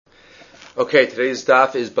Okay, today's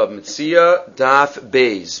daf is Bava Metzia daf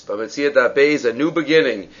Beis. Bava Metzia daf Beis, a new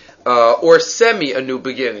beginning, or a new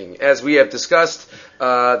beginning. As we have discussed,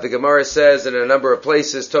 the Gemara says in a number of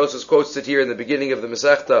places, Tosfos quotes it here in the beginning of the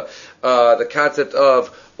Masechta, the concept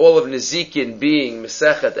of all of Nezikin being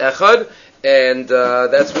Mesechet Echad, and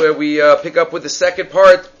that's where we pick up with the second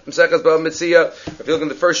part, Mesechas Bava Metzia. If you look in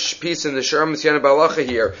the first piece in the Shara Messiana Balacha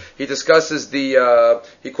here, he discusses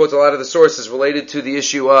he quotes a lot of the sources related to the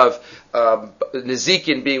issue of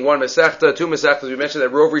Nezikin being one Mesechta, two Mesechtas. We mentioned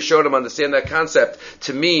that Rov Rishonim understand that concept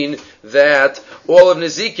to mean that all of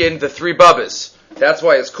Nezikin, the three Babas. That's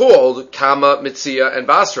why it's called Kama, Metzia, and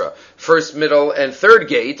Basra. First, middle, and third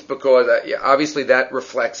gate, because obviously that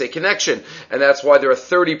reflects a connection. And that's why there are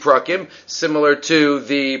 30 prakim, similar to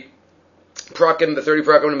the 30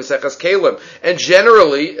 prakim in Mesechas Kalim. And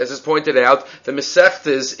generally, as is pointed out, the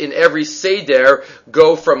Mesechtas in every Seder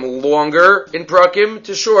go from longer in prakim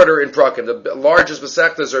to shorter in prakim. The largest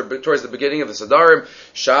Mesechtas are towards the beginning of the Sadarim,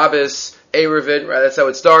 Shabbos, Erevin, right? That's how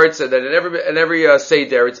it starts, and then in every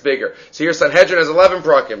Seder it's bigger. So here Sanhedrin has 11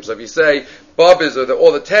 prakim. So if you say Babas are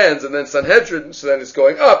all the tens, and then Sanhedrin, so then it's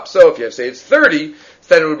going up. So if you say it's 30,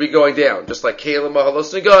 then it would be going down, just like Kalim,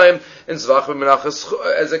 Mahalos, Negaim, and Zvachim, Menachas,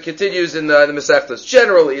 as it continues in the Mesechtas.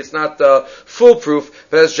 Generally, it's not foolproof,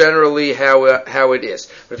 but that's generally how it is.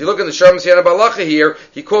 But if you look in the Shara Messiana Balacha here,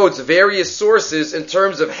 he quotes various sources in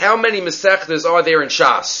terms of how many Mesechtas are there in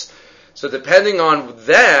Shas. So depending on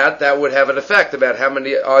that would have an effect about how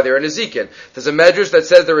many are there in Nezikin. There's a medrash that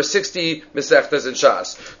says there are 60 Mesechtas in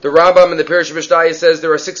Shas. The Rambam in the Pirish Mishnah says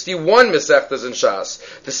there are 61 Mesechtas in Shas.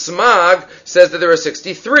 The Smag says that there are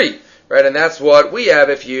 63. Right, and that's what we have.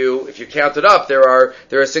 If you count it up, there are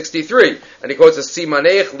 63. And he quotes a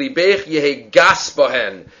Simanech libech yehe gas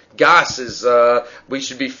bahen. Gas is we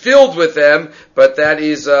should be filled with them, but that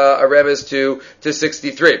is a remez to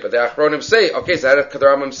 63. But the Achronim say, okay, so how could the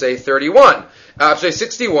Rambam say 31? Say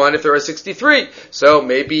 61 if there are 63. So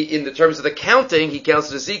maybe in the terms of the counting, he counts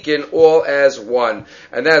the Nezikin all as one,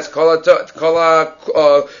 and that's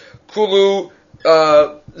kula kulu.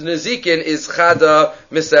 Nezikin is Chada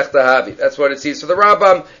Mesechta Havi. That's what it sees for the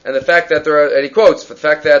Rambam, and the fact that there are, and he quotes, for the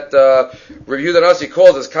fact that Review that Nasi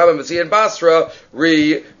calls as Kama, Metzia, and Basra,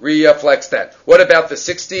 reflects that. What about the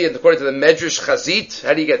 60? And according to the Medrash Chazit,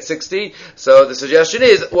 how do you get 60? So the suggestion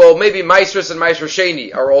is, well, maybe Maestros and Maestro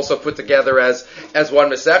Sheni are also put together as one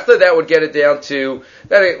Mesechta. That would get it down to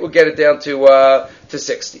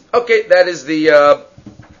 60. Okay, that is the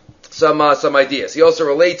some ideas. He also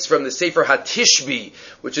relates from the Sefer HaTishbi,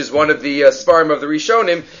 which is one of the Sfarim of the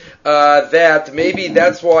Rishonim, that maybe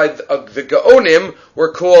that's why the Gaonim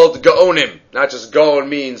were called Gaonim. Not just Gaon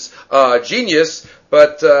means genius,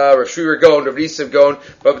 but Rav Shri Gaon, Rav Nisim Gaon,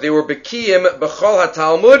 but they were Bekiyim B'chol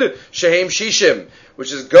HaTalmud Shehem Shishim,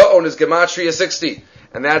 which is Gaon is Gematria 60.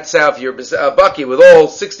 And that's how if you're Baki with all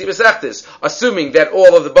 60 Mesechtas, assuming that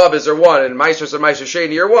all of the Babas are one, and Maestros and Maestro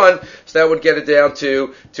Sheni are one, so that would get it down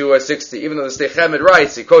to 60. Even though the Stei Chemed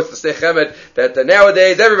writes, he quotes the Stei Chemed, that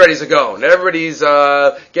nowadays everybody's a Gaon. Everybody's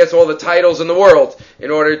gets all the titles in the world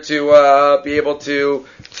in order to be able to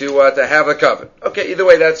have a covenant. Okay, either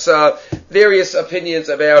way, that's various opinions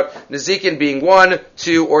about Nezikin being 1,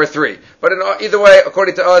 2, or 3. But either way,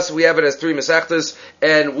 according to us, we have it as 3 Mesechtas,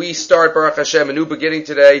 and we start, Baruch Hashem, a new beginning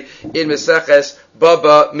today in Meseches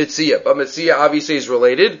Bava Metzia. Bava Metzia obviously is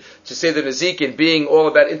related to say the Nezikin being all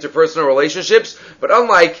about interpersonal relationships, but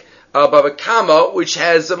unlike Bava Kama, which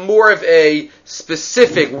has more of a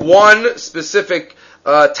specific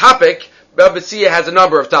topic, Bava Metzia has a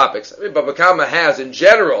number of topics. I mean, Bava Kama has, in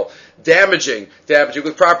general, damaging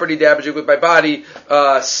with property, damaging with my body,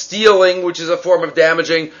 stealing, which is a form of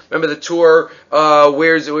damaging. Remember the Torah,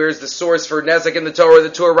 where's the source for Nezek in the Torah? The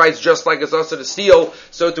Torah writes just like it's usher to steal,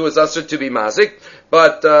 so too is usher to be mazik.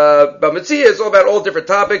 But Bava Metzia is all about all different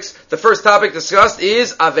topics. The first topic discussed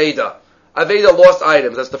is Aveda. Aveda, lost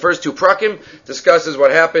items. That's the first 2 prakim. Discusses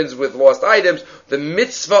what happens with lost items. The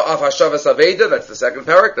mitzvah of Hashavas Aveda, that's the second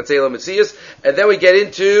parak, that's Eila Metzias. And then we get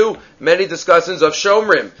into many discussions of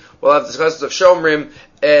Shomrim. We'll have discussions of Shomrim,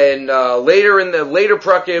 and later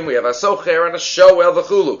prakim, we have Asocher and a Shoel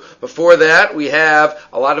v'chulu. Before that, we have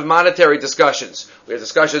a lot of monetary discussions. We have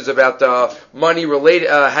discussions about money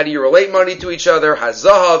related, how do you relate money to each other,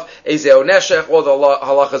 Hazahav, Ezeo Neshech, all the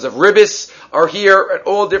halachas of ribis are here, at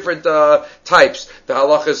all different types. The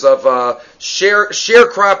halachas of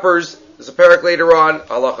sharecroppers. There's a parak later on,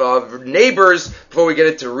 halacha of neighbors, before we get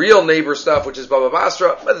into real neighbor stuff, which is Bava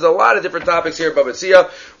Basra. But there's a lot of different topics here, Bava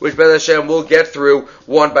Metzia, which B'ez Hashem will get through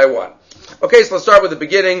one by one. Okay, so let's start with the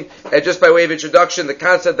beginning. And just by way of introduction, the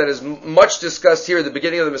concept that is much discussed here at the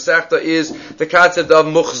beginning of the Masechta is the concept of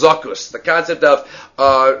muchzakus, the concept of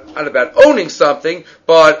not about owning something,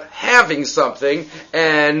 but having something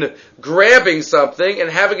and grabbing something and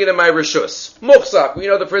having it in my rishus. Muchzak. We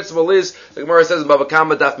know the principle is, the Gemara says in Bava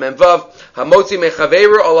Kama Daf Mem Vav, Hamotzi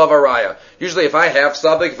mechaveru olav araya. Usually if I have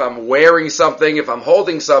something, if I'm wearing something, if I'm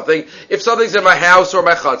holding something, if something's in my house or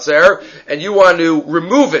my chatzer, and you want to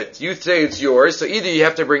remove it, you say it's yours, so either you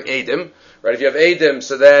have to bring Eidim, right? If you have Eidim,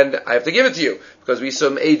 so then I have to give it to you, because we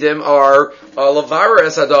assume Eidim are lavara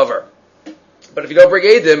es hadavar. But if you don't bring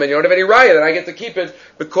Eidim and you don't have any raya, then I get to keep it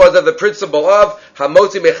because of the principle of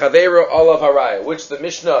Hamotzi mechaveru olav haraya, which the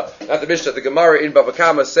Mishnah, the Gemara in Bava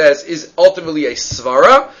Kama says is ultimately a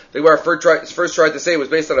svara. The Gemara first tried to say it was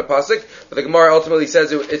based on a pasuk, but the Gemara ultimately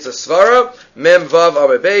says it's a svara. Mem vav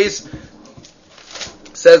amebeis.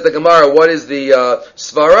 Says the Gemara, what is the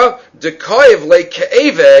svara? Dekoiv le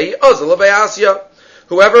ke'eve azal be'asya.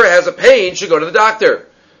 Whoever has a pain should go to the doctor.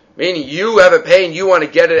 Meaning, you have a pain, you want to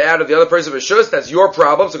get it out of the other person's rishus, that's your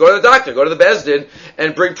problem, so go to the doctor, go to the Bezdin,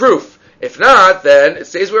 and bring proof. If not, then it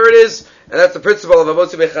stays where it is, and that's the principle of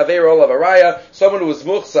Avotzi Bechaveir Olav Araya. Someone who is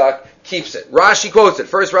muchzak keeps it. Rashi quotes it.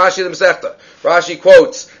 First Rashi in the Masechta. Rashi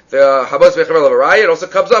quotes the Havotzi Bechaveir Olav Araya. It also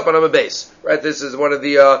comes up on Amma Beis. Right? This is one of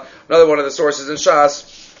the another one of the sources in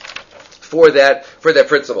Shas for that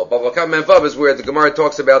principle. Bava Kama Mem Vav is where the Gemara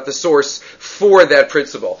talks about the source for that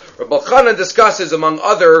principle. Rabbi Chanan discusses, among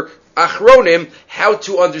other achronim, how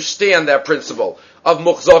to understand that principle of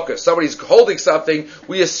muchzakus. Somebody's holding something,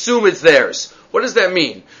 we assume it's theirs. What does that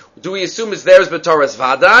mean? Do we assume it's theirs b'taras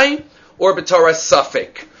vadai or b'taras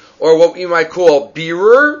safek, or what we might call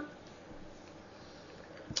birur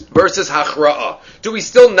versus hachra'ah? Do we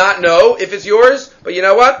still not know if it's yours? But you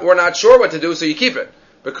know what? We're not sure what to do, so you keep it.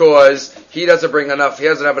 Because he doesn't have enough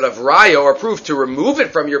raya or proof to remove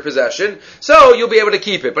it from your possession, so you'll be able to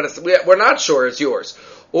keep it, but we're not sure it's yours.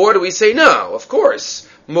 Or do we say, no, of course,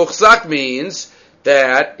 muchzak means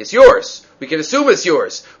that it's yours. We can assume it's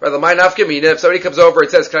yours. Rather, my nafkamina, if somebody comes over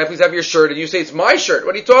and says, can I please have your shirt, and you say, it's my shirt,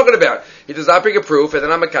 what are you talking about? He does not bring a proof, and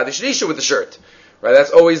then I'm a kaddish nisha with the shirt. Right,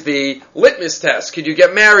 that's always the litmus test. Could you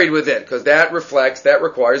get married with it? Because that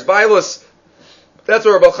requires bailus. That's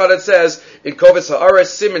what Rabbi Chanan says in Kovetz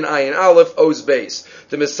Haaretz Siman Ayin Aleph Oz Beis.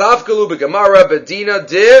 The Misafkalu beGemara bedina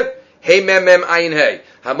de Hey Mem Mem Ayin Hey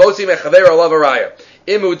Hamotzi mechaver olav araya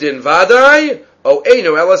Imu din vadai o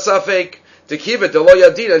einu ela safek tekiva de lo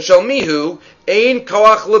yadin and shel mihu ein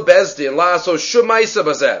koach lebezdin la'aso shum ma'isa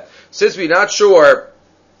bazeh. Since we're not sure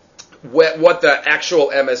what the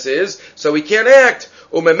actual MS is, so we can't act.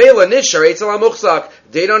 Umemela nishar eitzel hamuchzak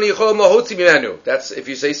deidon yichol lahotzi mimenu. That's if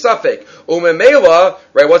you say safek. Umemela,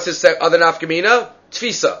 right? What's his other nafkamina?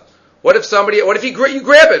 Tfisa. What if you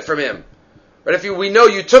grab it from him? Right? We know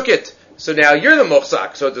you took it, so now you're the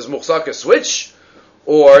muchzak. So does muchzak switch?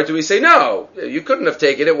 Or do we say no? You couldn't have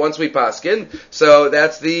taken it once we paskin. So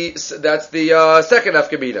that's the second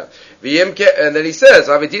nafkamina. And then he says,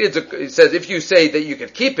 if you say that you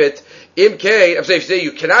could keep it, if you say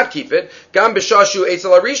you cannot keep it, gam b'shashu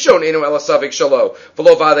eitzel harishon eno ela savik shalo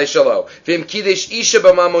v'lo vadei shalo v'im kidesh isha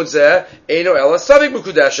b'mamon zeh eno ela savik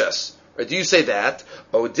mukudeshes. Or do you say that?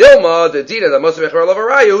 O dilma the dina the moshe mechaver olav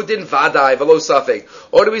arayu didn't vadai v'lo safik.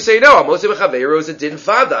 Or do we say no? Moshe mechaver is it didn't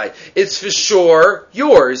vadai. It's for sure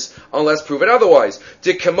yours unless proven otherwise.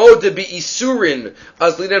 De kamo de be isurin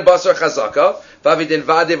as linan basar chazaka vavi din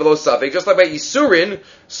vadai v'lo safik. Just like by isurin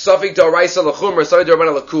safik daraisa lechumra safik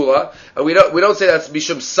darabana lekula. And we don't say that's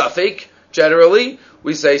mishum safik. Generally,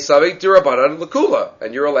 we say savik dirabanan lekula,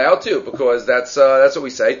 and you're allowed to because that's what we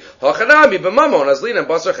say. Hachanami b'mamon azlina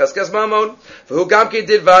basar cheskes mamon v'hu gamke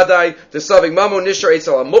did vadai the savik mamon nishar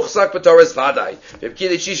eitzel hamuchzak b'toras vadai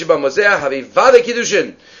v'kidei shisha b'mozeh havi vadai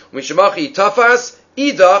kiddushin u'mishamachi tafas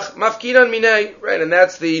idach mafkinan minei. Right, and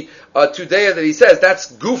that's the tudea that he says. That's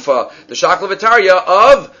gufa, the shaklavitaria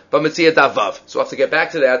of Bava Metzia davav. So we'll have to get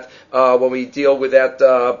back to that when we deal with that.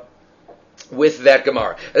 With that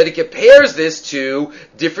Gemara. And then he compares this to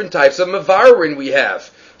different types of mavarin we have.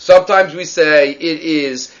 Sometimes we say it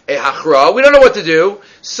is a hachra. We don't know what to do.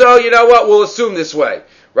 So, you know what? We'll assume this way.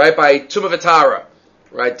 Right? By Tumah V'Tara.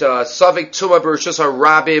 Right? Savik Tumah B'Rishus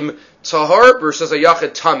HaRabim Tahar B'Rishus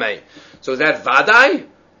HaYachid Tameh. So is that Vadai?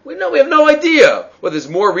 We have no idea. Well, there's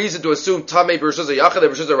more reason to assume Tameh B'Rishus HaYachid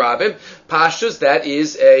than B'Rishus HaRabim. Pashtus, that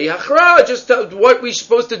is a hachra. Just what we're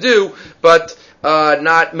supposed to do, but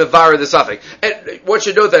not mevar the suffix. And one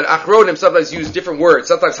should note that achronim sometimes use different words.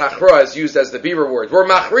 Sometimes hachra is used as the birur word. We're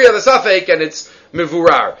machriya the suffix and it's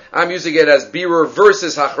mevurar. I'm using it as birur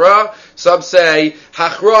versus hachra. Some say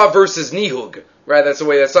hachra versus nihug. Right, that's the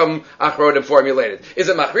way that some achronim formulated. Is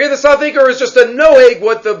it machrir the suffix, or is just a noeg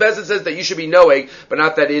what the bezin says that you should be noeg, but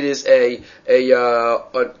not that it is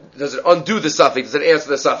does it undo the suffix, does it answer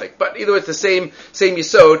the suffix? But either way, it's the same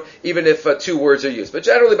yisod, even if two words are used. But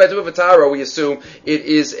generally, by Tuva V'Tara, we assume it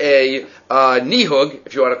is a nihug,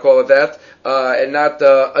 if you want to call it that, and not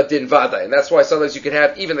a din vada. And that's why sometimes you can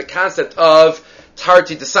have even the concept of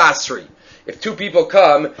tarti desasri. If two people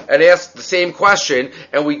come and ask the same question,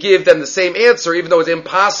 and we give them the same answer, even though it's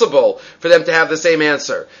impossible for them to have the same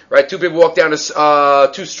answer, right? Two people walk down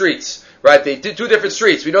two streets, right? They did two different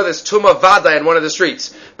streets. We know there's Tuma Vada in one of the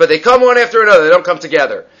streets, but they come one after another. They don't come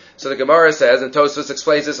together. So the Gemara says, and Tosfos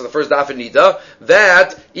explains this in the first daf in Nida,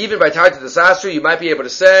 that even by Tarti Desasri, you might be able to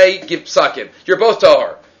say, give psakim. You're both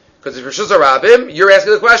tahar. Because if you're Shuzar Rabim, you're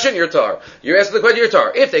asking the question, you're tar. You're asking the question, you're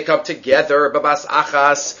tar. If they come together, babas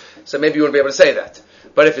achas, so maybe you wouldn't be able to say that.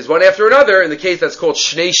 But if it's one after another, in the case that's called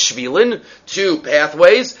Shnei Shvilin, two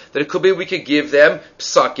pathways, then it could be we could give them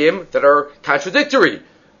psakim that are contradictory.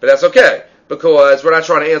 But that's okay, because we're not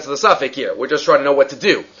trying to answer the suffix here. We're just trying to know what to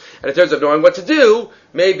do. And in terms of knowing what to do,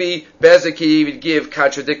 maybe Bezeki would give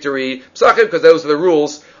contradictory psakim, because those are the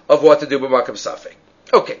rules of what to do b'makam suffix.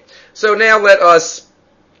 Okay, so now let us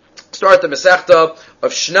start the Masechta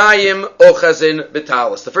of Shnayim Ochazin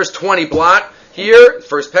B'Talis. The first 20 blot here,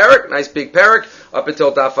 first parak, nice big parak, up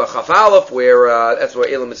until Dafa Chaf Aleph, where that's where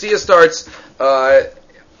Bava Metzia starts.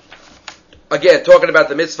 Again, talking about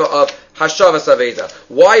the mitzvah of Hashavas Aveda.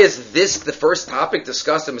 Why is this the first topic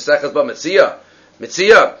discussed in Masechtas Bava Metzia?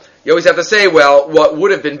 Metzia, you always have to say, well, what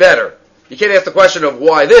would have been better? You can't ask the question of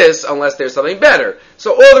why this unless there's something better.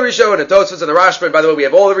 So all the Rishonim, and Tosfos and the Rashba, and by the way, we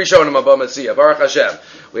have all the Rishonim of Bava Metzia, Baruch Hashem.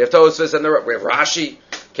 We have Tosfos and we have Rashi.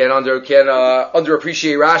 Can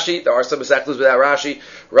underappreciate Rashi. There are some Masechtas without Rashi.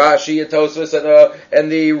 Rashi and Tosfos and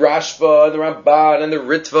the Rashba and the Ramban and the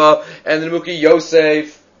Ritva and the Muki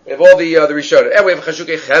Yosef. We have all the Rishonim. And we have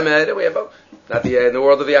Chashukei Chemed, and we have not in the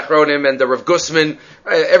world of the Achronim and the Rav Gusman.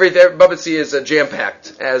 Everything Bava Metzia is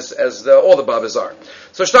jam-packed, as all the Babas are.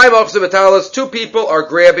 So Shnayim Ochazin B'Talis, two people are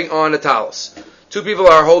grabbing on a talis. Two people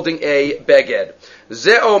are holding a beged.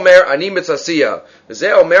 Ze Omer Ani Mitzasiya.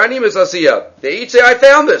 Ze Omer Ani Mitzasiya. They each say, I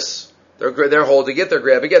found this. They're holding it, they're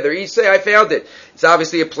grabbing it, they each say, I found it. It's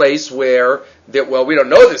obviously a place where, we don't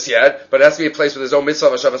know this yet, but it has to be a place where there's no mitzvah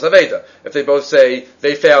of Hashavas Aveda. If they both say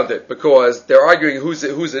they found it, because they're arguing whose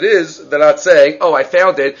it is, they're not saying, oh, I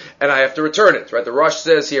found it, and I have to return it. Right? The Rosh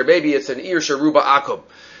says here, maybe it's an Ir Sharuba Akum.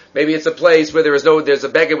 Maybe it's a place where there's a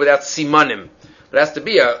beged without simanim. It has to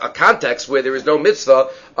be a context where there is no mitzvah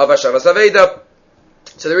of Hashavas Aveda.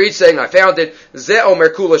 So they're each saying, I found it. Ze Omer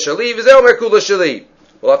Kula Shali, Ze Omer Kula Shali.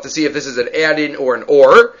 We'll have to see if this is an add-in or an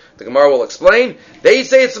or. The Gemara will explain. They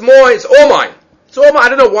say it's all mine. It's all mine. I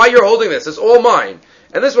don't know why you're holding this. It's all mine.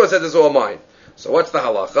 And this one says it's all mine. So what's the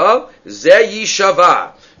halacha? Ze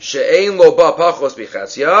Yishava. She'ein lo ba pachos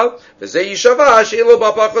bichatzia, v'zeh yishava she'ein lo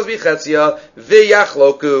ba pachos bichatzia,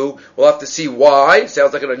 v'yachloku. We'll have to see why.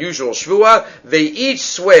 Sounds like an unusual shvua. They each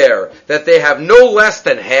swear that they have no less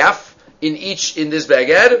than half in this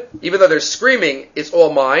beged, even though they're screaming, it's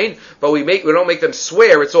all mine, but we don't make them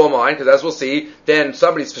swear it's all mine, because as we'll see, then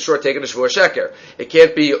somebody's for sure taking a shvua sheker. It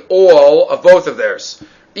can't be all of both of theirs,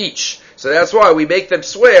 each. So that's why we make them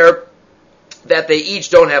swear that they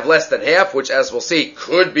each don't have less than half, which, as we'll see,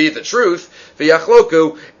 could be the truth,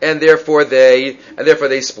 v'yachloku, and therefore they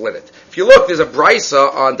split it. If you look, there's a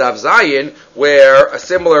brisa on Dav Zayin where a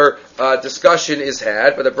similar discussion is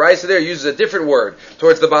had, but the brisa there uses a different word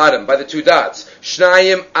towards the bottom by the two dots.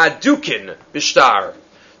 Shnayim adukin bishtar.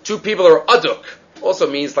 Two people are aduk.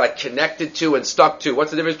 Also means like connected to and stuck to.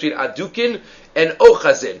 What's the difference between adukin and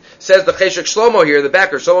ochazin? Says the Cheshek Shlomo here, the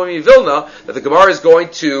backer, Shlomo Vilna, that the Gemara is going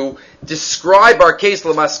to describe our case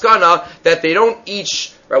lamaskana that they don't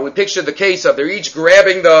each. Right, we pictured the case of they're each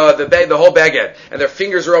grabbing the whole baguette and their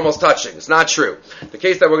fingers are almost touching. It's not true. The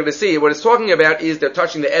case that we're going to see, what it's talking about is they're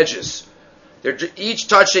touching the edges. They're each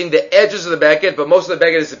touching the edges of the baguette, but most of the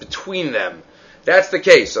baguette is between them. That's the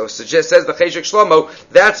case. So says the Cheshek Shlomo,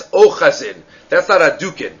 that's ochazin. That's not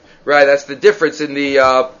adukin, right? That's the difference in the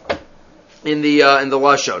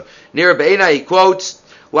lashon. Nira Be'ena, he quotes,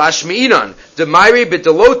 Lashmi'inan, Demairi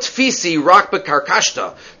b'delot tfisi rak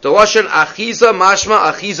b'karkashta, deloshan achiza mashma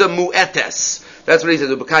achiza mu'etes. That's what he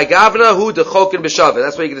says. U'b'kai gavna hu dechokin b'shaveh.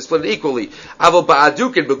 That's why you can split it equally. Avol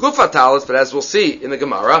ba'adukin b'gufa talis, but as we'll see in the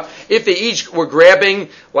Gemara, if they each were grabbing,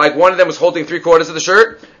 like one of them was holding 3/4 of the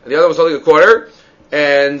shirt, and the other was holding 1/4,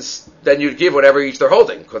 and then you'd give whatever each they're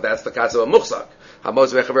holding, because that's the concept of muchzak.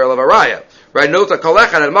 Hamos mechaber alav araya. Right? Nota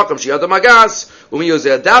kolechad al makom sheyado magas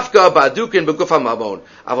umiyozeh dafka ba'adukin beguf hamamon.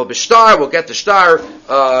 Avo b'shtar, we'll get to shtar,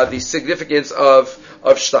 the significance of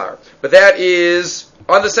shtar. But that is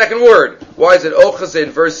on the second word. Why is it ochazin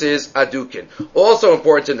versus adukin? Also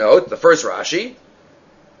important to note, the first Rashi,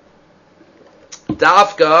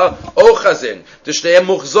 Dafka ochazin, t'shteihem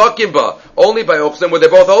muchzokim ba, only by ochazin where they're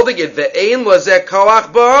both holding it. Ve'ein lazeh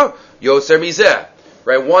koach ba, yoser mizeh.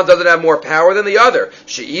 Right, one doesn't have more power than the other.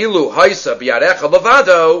 She'ilu haisa biyarecha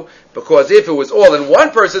levado, because if it was all in one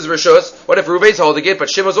person's rishus, what if Reuven's holding it, but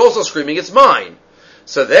Shimon's also screaming, it's mine?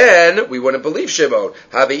 So then, we wouldn't believe Shimon.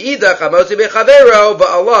 Havi'idach hamotzi bechavero,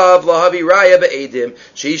 ba'alav lahavi raya be'edim,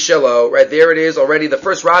 she'ishelo. Right, there it is, already the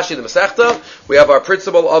first Rashi in the Masechta, we have our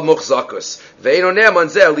principle of muchzakus. Ve'enonem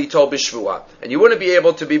anzeh litol b'shvua. And you wouldn't be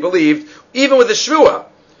able to be believed, even with the shvua.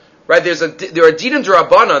 Right, there are dinim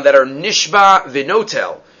d'Rabbanan that are nishba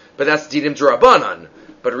v'notel, but that's dinim d'Rabbanan.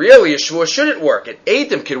 But really, a shvua shouldn't work. An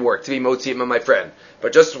edim can work to be motziim, my friend.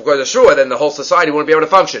 But just because of shvua, then the whole society wouldn't be able to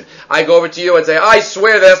function. I go over to you and say, I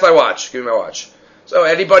swear that's my watch. Give me my watch. So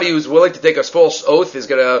anybody who's willing to take a false oath is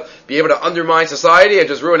going to be able to undermine society and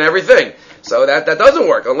just ruin everything. So that doesn't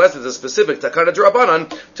work unless it's a specific takana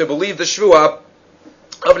d'Rabbanan to believe the shvua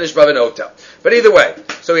of nishba v'notel. But either way,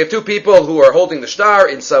 so we have two people who are holding the shtar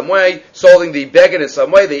in some way, holding the beggar in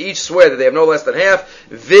some way. They each swear that they have no less than half.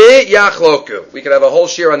 V'yachloku. We could have a whole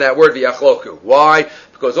shir on that word, v'yachloku. Why?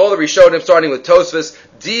 Because all the Rishonim, starting with Tosfos,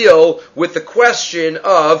 deal with the question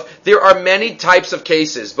of, there are many types of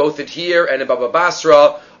cases, both in here and in Bava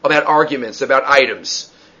Basra, about arguments, about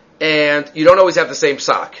items. And you don't always have the same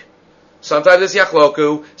psak. Sometimes it's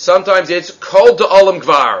yachloku, sometimes it's kol da'olam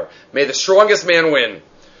gvar. May the strongest man win.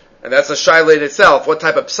 And that's a shaila in itself. What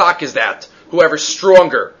type of psak is that? Whoever's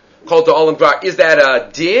stronger. Kol da'olam gvar. Is that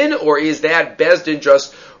a din, or is that Bezdin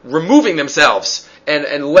just removing themselves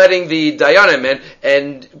and letting the dayanim,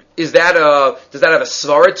 and is that does that have a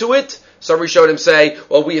svara to it? Some Rishonim say,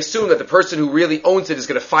 well, we assume that the person who really owns it is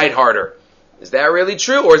going to fight harder. Is that really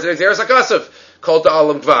true? Or is it Xeris HaKasav? Called the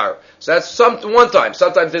Alam Gvar. So that's one time.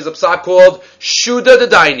 Sometimes there's a psak called Shuda the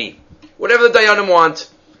Daini. Whatever the Dayanim want.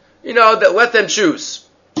 That let them choose.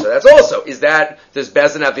 So that's also, does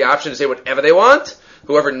Bezdin have the option to say whatever they want?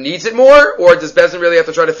 Whoever needs it more? Or does Bezdin really have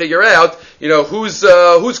to try to figure out,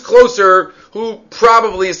 who's closer, who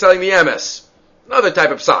probably is telling the MS? Another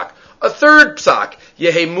type of psak. A third psak.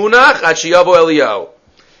 Yehe munach ad sheyavo Eliyahu.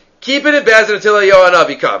 Keep it in Bezdin until Eliyahu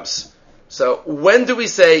Hanavi comes. So when do we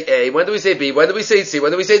say A? When do we say B? When do we say C?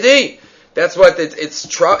 When do we say D? That's what it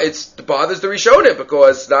bothers the Rishonim,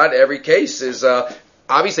 because not every case is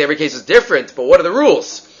obviously every case is different. But what are the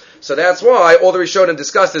rules? So that's why all the Rishonim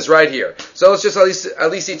discuss this right here. So let's just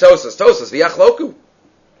at least see Tosas. Tosas v'yachloku.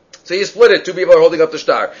 So you split it. Two people are holding up the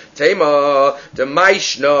shtar. Tema the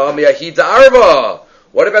maishna miyahid arva.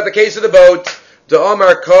 What about the case of the boat? The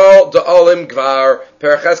Omar Kol, the Olim Gvar,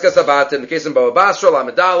 Peracheskas Abatim, the case in Bava Basra,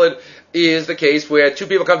 Lamed is the case where two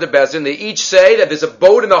people come to Bezdin, they each say that there's a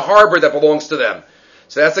boat in the harbor that belongs to them.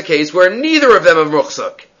 So that's the case where neither of them are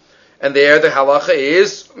Muchzak. And there the halacha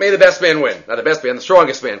is, may the best man win. Not the best man, the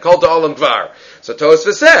strongest man. Called to Olam Gvar. So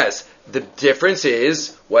Tosfos says, the difference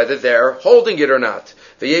is whether they're holding it or not.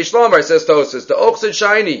 The Yesh Lamar says Tosfos, the Ochzid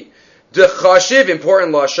Shiny, the Chashiv,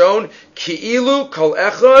 important lashon, Ki'ilu Kol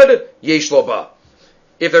Echad Yesh Loba.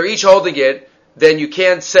 If they're each holding it, then you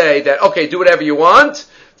can't say that, okay, do whatever you want,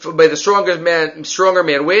 may the stronger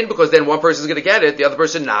man win, because then one person is going to get it, the other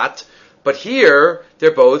person not. But here,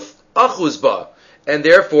 they're both achuzba, and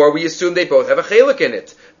therefore we assume they both have a chelik in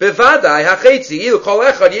it. Bevadai hachetzi, ilu kol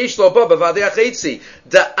echad yesh lo ba bevadai hachetzi.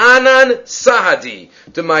 Da'anan sahadi.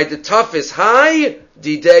 The tough is high,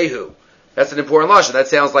 didehu. That's an important lashon. That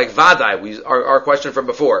sounds like vadai, our question from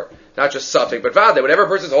before. Not just something, but vadai. Whatever a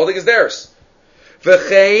person's holding is theirs.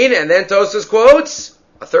 V'chein, and then Tosas quotes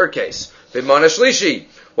a third case. B'mana shlishi.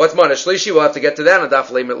 What's mana shlishi? We'll have to get to that on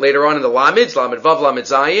daf later on in the Lamed Vav, Lamed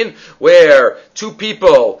Zayin, where two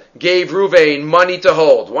people gave Reuven money to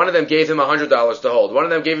hold. One of them gave him $100 to hold. One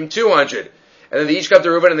of them gave him $200. And then they each come to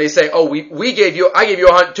Reuven and they say, I gave you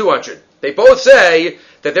 $200. They both say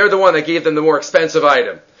that they're the one that gave them the more expensive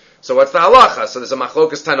item. So what's the halacha? So there's a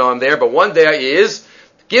machlokas tanam there, but one there is,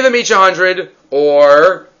 give them each 100,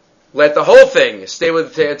 or let the whole thing stay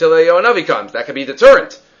with until Eliyahu Hanavi comes. That could be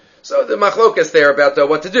deterrent. So the machlokas there about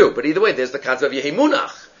what to do. But either way, there's the concept of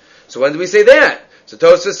Yehimunach. So when do we say that? So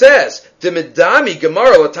Tosfos says, Demidami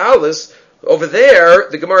Gemara Latalis, over there,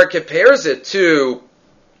 the Gemara compares it to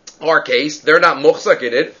Our case, they're not muchzak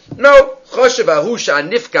in it. No. Choshev ahusha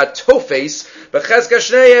nifka tofes b'chezka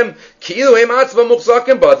shneim ki'ilu hem atzva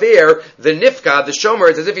muchzakim. But there, the nifka, the shomer,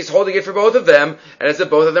 it's as if he's holding it for both of them, and as if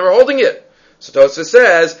both of them are holding it. So Tosfos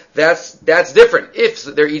says that's different. If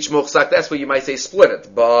they're each muchzak, that's what you might say split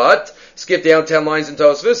it. But skip down 10 lines in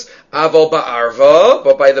Tosfos. Aval ba'arva,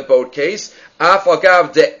 but by the boat case. Af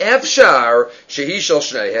agav de efshar shehi shel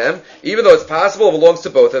shnehem. Even though it's possible, it belongs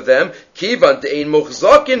to both of them. Kivan de'ein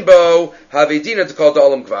muchzakin bo havedina to call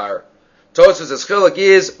dalam kvar. Tosfos' chiluk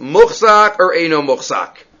is muchzak or eino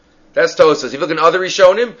muchzak. That's Tosfos. If you look in other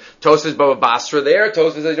Rishonim, Tosfos Bava Basra there.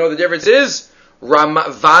 Tosfos says, you know what the difference is?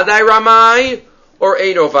 Vadai Ramai or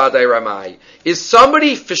Eino Vadai Ramai? Is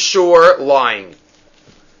somebody for sure lying?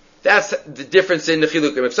 That's the difference in the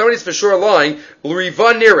chilukim. If somebody's for sure lying,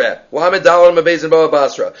 l'riva nireh lamed dalar mabezin bava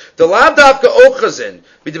basra the lab davka ochazin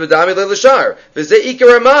b'dibadami le'lashar v'ze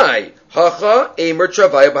ikar ramai hacha emer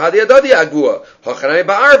travay b'hadi adadi agua hachanai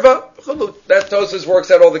ba'arva. That Tosfos works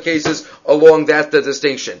out all the cases along that the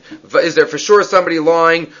distinction. Is there for sure somebody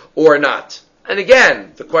lying or not? And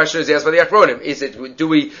again, the question is asked by the Achronim: is it do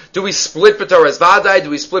we split B'Torah's Vadai?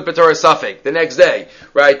 Do we split B'Torah's Safek the next day?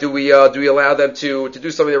 Right? Do we allow them to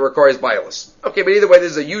do something that requires bias? Okay, but either way,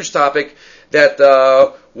 this is a huge topic that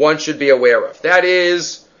one should be aware of. That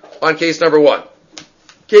is on case number 1.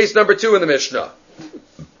 Case number 2 in the Mishnah: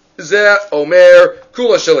 Zeh Omer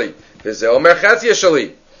Kula Shali, Zeh Omer Chatzia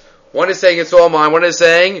Shali. One is saying it's all mine. One is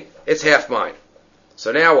saying it's half mine.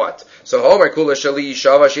 So now what? So Homer Kula Shali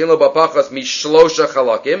Shava Shelo Bapachas Mishlosha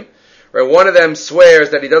Chalakim. Right, one of them swears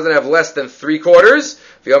that he doesn't have less than 3/4.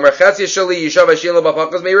 V'Omer Chatzia Shali Shava Shelo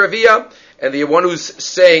Bapachas Me'Ravia. And the one who's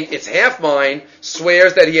saying it's half mine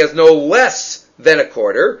swears that he has no less than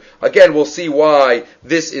 1/4. Again, we'll see why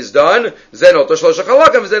this is done. Zenot Shlosha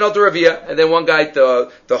Chalakim, Zenot Ravia. And then one guy, the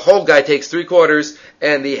whole guy takes 3/4,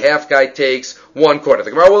 and the half guy takes 1/4. The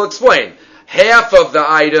Gemara will explain. Half of the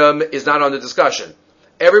item is not under discussion.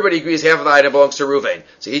 Everybody agrees half of the item belongs to Ruvain.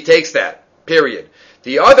 So he takes that. Period.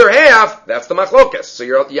 The other half, that's the machlokas. So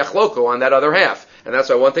you're yachloko on that other half. And that's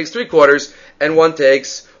why one takes 3/4 and one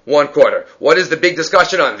takes 1/4. What is the big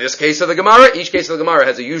discussion on this case of the Gemara? Each case of the Gemara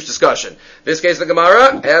has a huge discussion. This case of the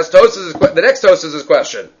Gemara has the next Tosfos'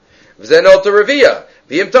 question. V'zenol to Ravia.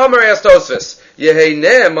 V'im Tomer asks Tosfos.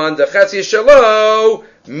 Yeheinem on the Chetzi Shalo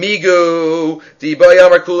Migu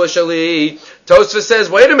Dibayamar Kula Shali. Tosfos says,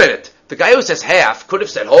 wait a minute. The guy who says half could have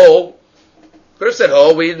said whole.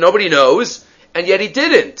 Nobody knows, and yet he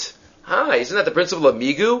didn't. Isn't that the principle of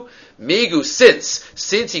Migu? Migu,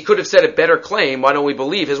 since he could have said a better claim, why don't we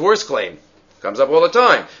believe his worst claim? Comes up all the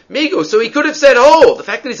time. Migu, so he could have said whole. The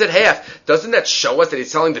fact that he said half, doesn't that show us that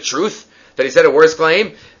he's telling the truth? That he said a worse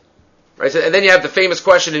claim? Right? And then you have the famous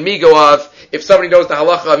question in Migu of, if somebody knows the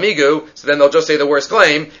halacha of Migu, so then they'll just say the worst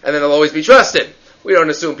claim, and then they'll always be trusted. We don't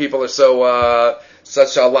assume people are so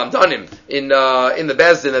such lamdanim in the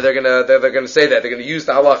bezdin that they're gonna say that they're gonna use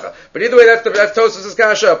the halacha. But either way, that's Tosfos'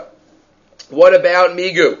 kasha. What about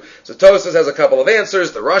Migu? So Tosfos has a couple of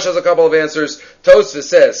answers. The Rosh has a couple of answers. Tosfos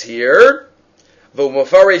says here,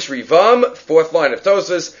 v'umafaresh rivam, 4th line of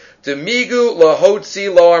Tosfos, to Migu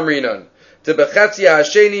lahotzi lo amrinan, to bechatzia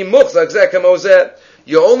hasheni muchzak zeh kamozeh.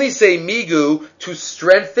 You only say migu to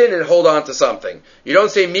strengthen and hold on to something. You don't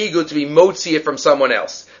say migu to be motzi it from someone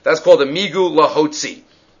else. That's called a migu lahotzi.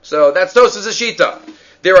 So that's Tosfos' shita.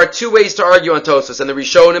 There are 2 ways to argue on Tosfos, and the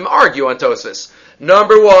Rishonim argue on Tosfos.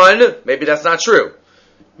 Number 1, maybe that's not true.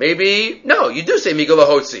 Maybe, no, you do say migu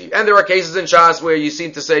lahotzi. And there are cases in Shas where you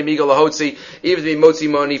seem to say migu lahotzi, even to be motzi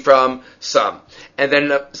money from some. And then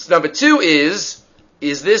number 2 is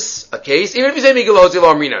this a case? Even if you say migu lahotzi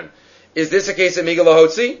lo amrinan, is this a case of Migu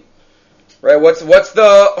lahotzi? Right? What's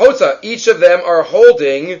the hotza? Each of them are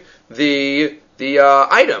holding the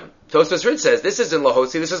item. Tosfos Ritz says this isn't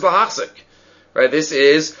lahotzi, this is lahachzik. Right? This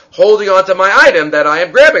is holding on to my item that I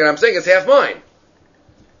am grabbing. I'm saying it's half mine.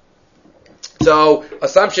 So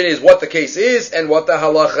assumption is what the case is and what the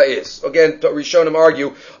halacha is. Again, Rishonim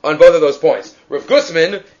argue on both of those points. Rav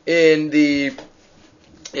Gusman in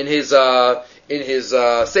his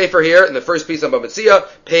sefer here, in the first piece on Bava Metzia,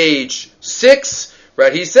 page 6,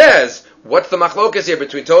 right, he says, what's the machlokas here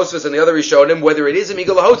between Tosfos and the other Rishonim, whether it is a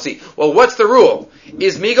migu lahotzi? Well, what's the rule?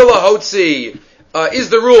 Is migu lahotzi, is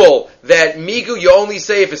the rule that migu you only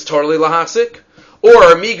say if it's totally lahachzik,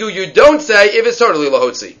 or migu you don't say if it's totally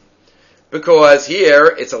lahotzi? Because here,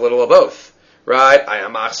 it's a little of both, right? I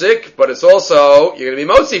am machzik, but it's also, you're going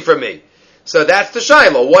to be motzi from me. So that's the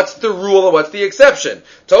shiloh. What's the rule and what's the exception?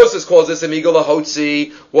 Tosfos calls this a migu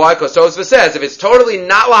lahotzi. Why? Because Tosfos says if it's totally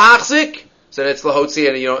not lahachzik, then it's lahotzi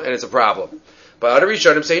and it's a problem. But other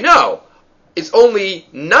Rishonim say no. it's only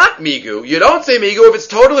not migu. You don't say migu if it's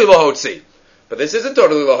totally lahotzi. But this isn't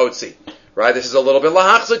totally lahotzi, right? This is a little bit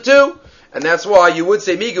lahachzik too. And that's why you would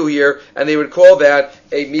say migu here, and they would call that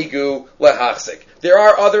a migu lahachzik. There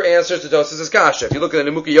are other answers to Tosas' kasha. If you look at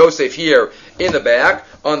the Nemuki Yosef here in the back,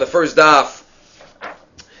 on the first daf,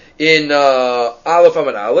 in Aleph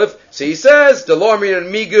Amid Aleph, so he says, Delor Mina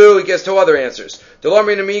Migu, he gets two other answers. Delor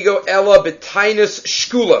Mina Migu, Ella Betainus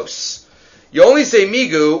Shkulos. You only say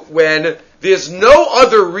migu when there's no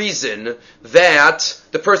other reason that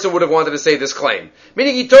the person would have wanted to say this claim.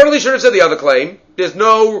 Meaning he totally should have said the other claim. There's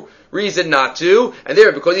no reason not to. And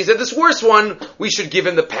there, because he said this worst one, we should give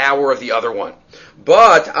him the power of the other one.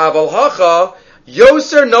 But, Aval Hacha,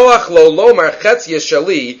 Yoser Noach Lo Lomar Chetzia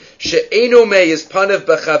Shali, She'enu Me is Panev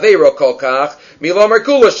B'Chaveiro Kolkach, Milomar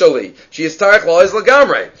Kula Shali. She is Tarech Lo Is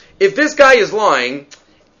Lagamre. If this guy is lying,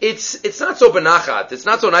 it's not so benachat. It's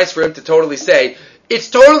not so nice for him to totally say, it's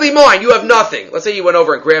totally mine, you have nothing. Let's say he went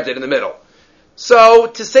over and grabbed it in the middle. So,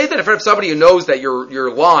 to say that in front of somebody who knows that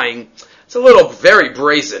you're lying, it's a little very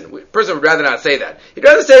brazen. A person would rather not say that. He'd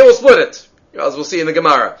rather say, we'll split it. As we'll see in the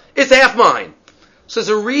Gemara. It's half mine. So there's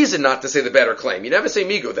a reason not to say the better claim. You never say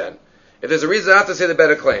migu then. If there's a reason not to say the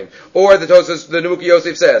better claim. Or the Nemuki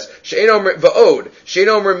Yosef says, She'eno va'od,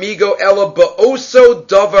 She'eno migo ela ba'oso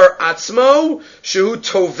davar atzmo, shehu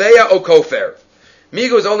tovea o kofer.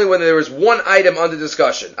 Migu is only when there is one item under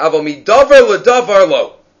discussion. Avo mi davar ledavar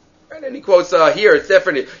lo. Right? And he quotes here, it's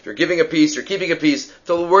different. You're giving a piece, you're keeping a piece,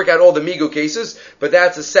 to work out all the migu cases, but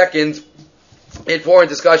that's a second important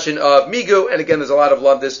discussion of migu, and again, there's a lot of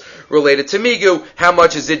lumdis related to migu. How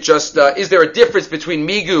much is it just, is there a difference between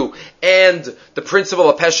migu and the principle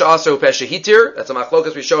of pesha aso, pesha hitir? That's a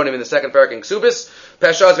machlokas we've shown him in the second parak in Ksubis.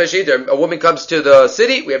 Pesha aso, pesha hitir. A woman comes to the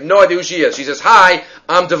city, we have no idea who she is. She says, hi,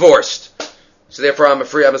 I'm divorced. So therefore I'm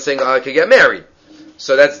saying I could get married.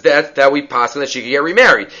 So that we possibly that she could get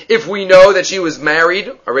remarried. If we know that she was married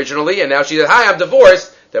originally, and now she says, hi, I'm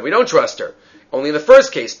divorced, then we don't trust her. Only in the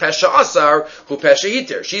first case, Pesha Asar, who Pesha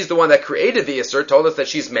Hitir. She's the one that created the Isser, told us that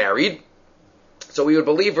she's married. So we would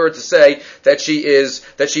believe her to say that she is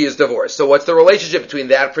divorced. So what's the relationship between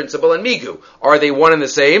that principle and Migu? Are they one and the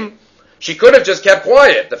same? She could have just kept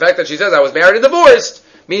quiet. The fact that she says, I was married and divorced,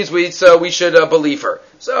 means we should believe her.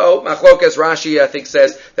 So, Machlokas Rashi, I think,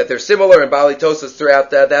 says that they're similar, and Bali Tosas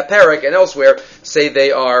throughout that parak and elsewhere say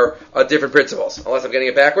they are different principles. Unless I'm getting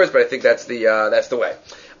it backwards, but I think that's the way.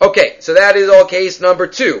 Okay, so that is all case number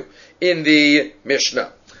 2 in the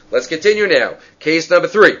Mishnah. Let's continue now. Case number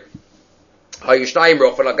 3.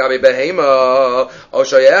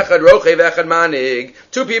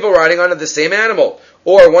 Two people riding on the same animal.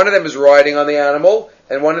 Or one of them is riding on the animal,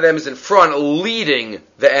 and one of them is in front leading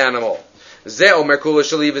the animal.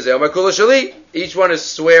 Each one is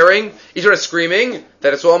swearing, each one is screaming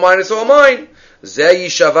that it's all mine, it's all mine. So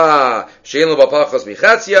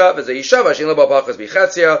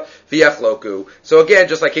again,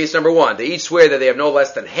 just like case number 1, they each swear that they have no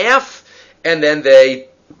less than half, and then they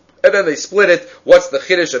split it. What's the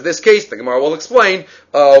chiddush of this case? The Gemara will explain.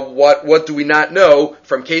 What do we not know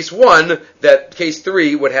from case 1 that case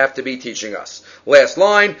 3 would have to be teaching us? Last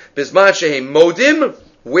line, Bisman shehem modim,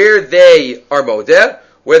 where they are modeh.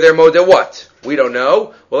 Where they're modeh what? We don't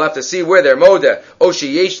know. We'll have to see where they're modeh.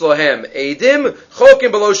 Oshi yesh lohem edim,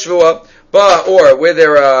 chokim below shvua. Or where they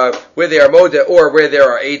are modeh, or where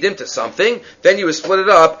there are edim to something, then you would split it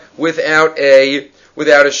up without a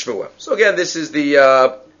shvua. So again, this is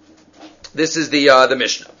the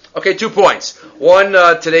Mishnah. Okay, 2 points. One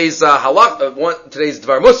today's today's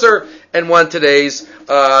Dvar Musar, and one today's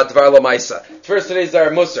Dvar Lamaisa. First, today's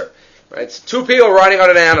Dvar Musar. Right, it's 2 people riding on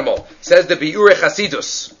an animal. Says the Biure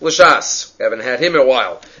Chasidus L'Shas. We haven't had him in a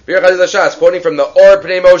while. Biure Chasidus L'Shas, quoting from the Or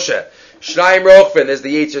Pnei Moshe. Shnayim Rochvin, there's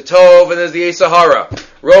the Yetzer Tov and there's the Yesahara.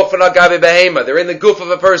 Rochvin Agabe Behema, they're in the goof of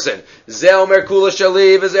a person. Zel Merkula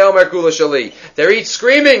Shali, Zel Merkula Shali. They're each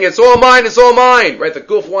screaming, it's all mine, it's all mine. Right, the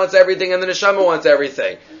goof wants everything and the Neshama wants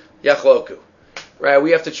everything. Yachloku. Right,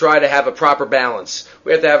 we have to try to have a proper balance.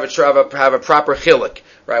 We have to have a proper chiluk.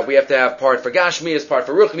 Right, we have to have part for Gashmias, part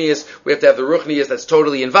for Ruchnias. We have to have the Ruchnias that's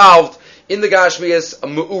totally involved in the Gashmias, a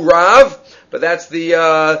Mu'urav, but that's the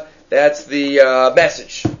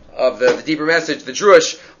message of the deeper message, the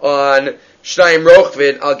Drush on Shnayim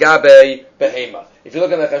Rochvid Al Gabe Behema. If you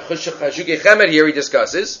look at the Chashukei Chemed here, he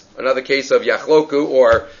discusses another case of Yachloku,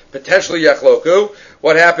 or potentially Yachloku.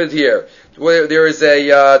 What happened here? Where there is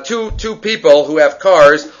two people who have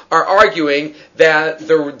cars are arguing that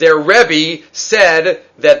their Rebbe said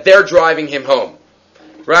that they're driving him home.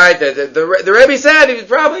 Right? The Rebbe said he was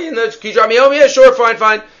probably in the, can you drive me home? Yeah, sure,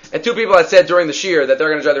 fine. And 2 people had said during the shir that they're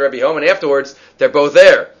going to drive the Rebbe home, and afterwards they're both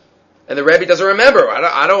there. and the Rebbe doesn't remember.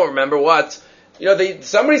 I don't remember what.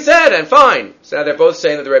 Somebody said, and fine. So now they're both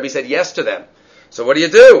saying that the Rebbe said yes to them. So what do you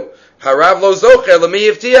do? Harav lo zocher l'mi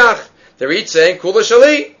yivtiach. They're each saying kula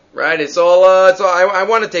shali. Right? It's all. I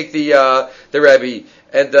want to take the Rebbe.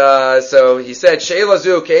 And so he said, She'ela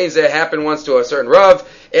zu kein zeh happened once to a certain Rav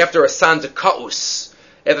after a sandakaus.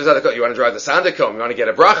 After sandakaus, you want to drive the sandakom, you want to get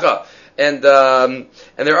a bracha. And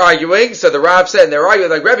they're arguing, so the Rav said, and they're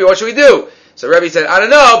arguing, like, Rebbe, what should we do? So Rebbe said, I don't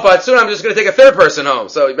know, but soon I'm just going to take a third person home.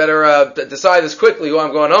 So you better decide this quickly who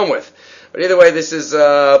I'm going home with. But either way, this is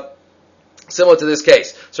similar to this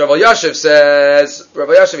case. So Rav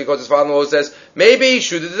Yashiv, he quotes his father-in-law, says, maybe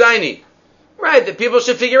Shuda Daini. Right, the people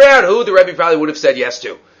should figure out who the Rebbe probably would have said yes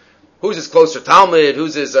to. Who's his closer Talmud,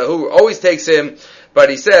 who's his, who always takes him.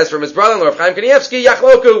 But he says, from his brother-in-law, Rav Chaim Kanievsky,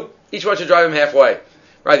 Yachloku. Each one should drive him halfway.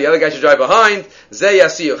 Right, the other guy should drive behind. Zeh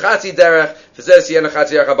yasiyu chatzi derech, v'zeh siyenu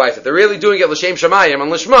chatzi derech habayis. If they're really doing it l'shem shamayim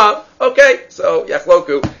and l'shma, okay, so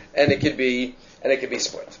Yachloku, and it could be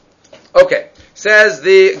split. Okay, says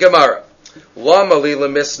the Gemara. Lama li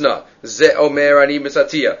lemisna ze omer ani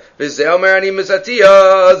misatia v'ze omer ani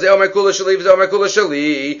misatia ze omer kula shali v'ze omer kula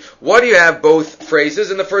shali. What do you have both phrases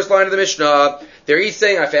in the first line of the Mishnah? They're each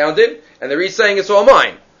saying I found it, and they're each saying it's all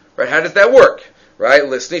mine. Right? How does that work? Right?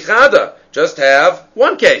 Lisni chada. Just have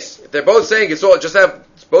one case. If they're both saying it's all, just have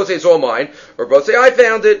both say it's all mine, or both say I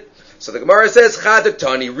found it. So the Gemara says chada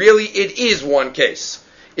tani. Really, it is one case.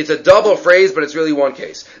 It's a double phrase, but it's really one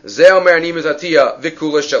case. Ze omer ani misatia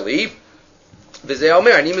v'kula shali.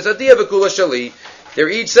 They're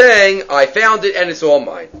each saying, I found it and it's all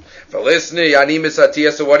mine. So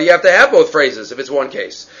what do you have to have both phrases if it's one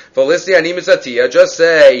case? Just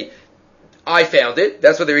say, I found it.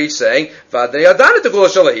 That's what they're each saying. If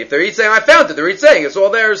they're each saying, I found it, they're each saying, it's all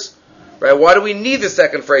theirs. Right? Why do we need the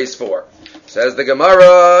second phrase for? Says the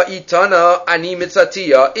Gemara, Itana ani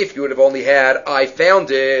mitzatia, if you would have only had, I found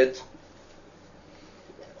it.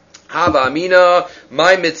 Hava amina,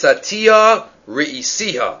 my mitzatia,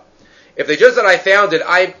 re'isiha. If they just said I found it,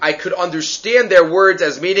 I could understand their words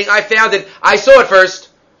as meaning I found it. I saw it first.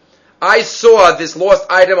 I saw this lost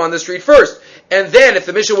item on the street first. And then if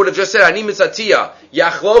the Mishnah would have just said ani mitzatia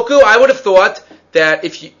yachloku, I would have thought that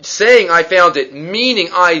if you saying I found it, meaning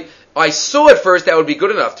I saw it first, that would be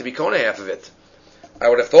good enough to be kona half of it. I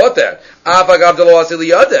would have thought that. I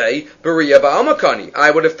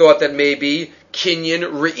would have thought that maybe kinyan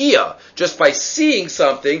re'iyah, just by seeing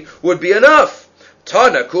something, would be enough.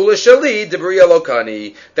 Tana kula shali debriya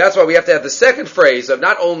lokani. That's why we have to have the second phrase of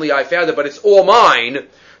not only I found it, but it's all mine,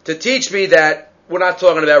 to teach me that we're not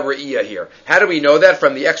talking about re'iyah here. How do we know that?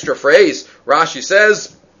 From the extra phrase. Rashi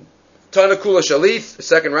says, Tana kula shali,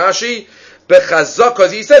 second Rashi, Bechazaka,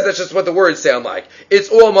 because he says that's just what the words sound like. It's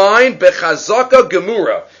all mine. Bechazaka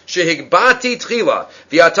gemura shehigbati tchila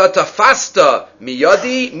v'ata tafasta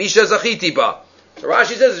miyadi misha zachiti ba. So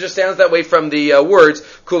Rashi says it just sounds that way from the words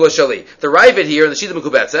kula shali. The Ravid here in the Shita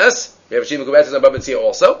Mekubetzes, we have a Shita Mekubetzes on Bava Metzia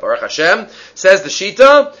also. Baruch Hashem says the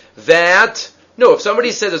Shita that no, if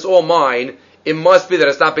somebody says it's all mine, it must be that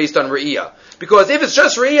it's not based on re'iyah. Because if it's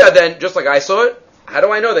just re'iyah, then just like I saw it, how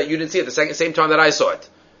do I know that you didn't see it the same time that I saw it?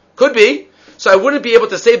 Could be. So I wouldn't be able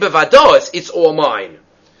to say bevados, it's all mine.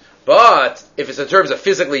 But if it's in terms of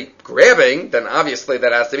physically grabbing, then obviously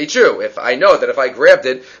that has to be true. If I know that if I grabbed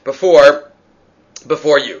it before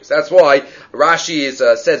use. That's why Rashi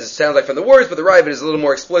says it sounds like from the words, but the Ravid is a little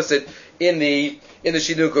more explicit in the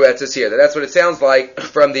Shinuku Etzes here. That's what it sounds like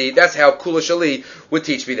that's how Kula Shali would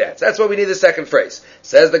teach me that. So that's why we need the second phrase.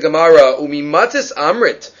 Says the Gemara, Umimatis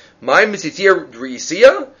Amrit, my Misitir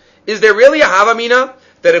Risiya? Is there really a Havamina?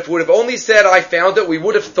 That if we would have only said, I found it, we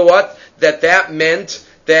would have thought that meant,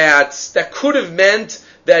 that could have meant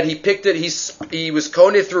that he picked it, he was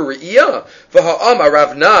koneh through Re'iyah. V'ha'ama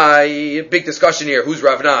Ravnai, big discussion here, who's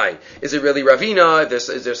Ravnai? Is it really Ravina?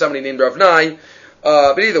 Is there somebody named Ravnai?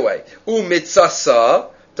 But either way,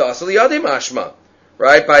 U'mitzasa, ta'asali yadei mashma.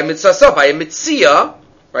 Right? By mitzasa, by a mitzia,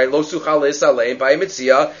 right? Lo suchal le'saleim, by a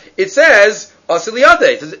mitzia, it says, asali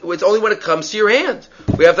yadei. It's only when it comes to your hand.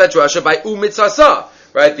 We have that drasha by U'mitzasa.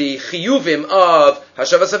 Right, the chiyuvim of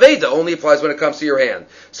Hashavas Aveda only applies when it comes to your hand.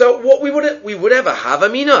 So what we would have a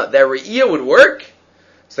havamina that re'iyah would work.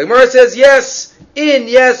 So the Gemara says yes,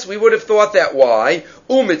 we would have thought that. Why?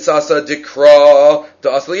 Umitzasa dikra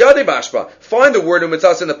da'asli yadei bashma. Find the word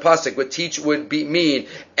umitzasa in the pasuk would mean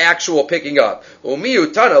actual picking up.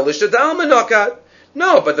 Umiutana lishdadal menakat.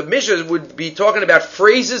 No, but the Mishnah would be talking about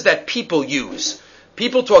phrases that people use.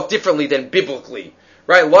 People talk differently than biblically.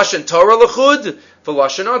 Right? Lashon Torah l'chud,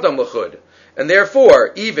 v'lashon Adam l'chud. And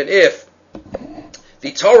therefore, even if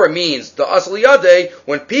The Torah means the asl yadeh.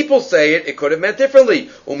 When people say it, it could have meant differently.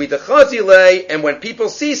 Umidachazile, and when people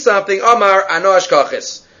see something, Amar anosh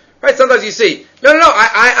kachis. Right? Sometimes you see, no,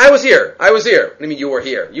 I was here. What do you mean you were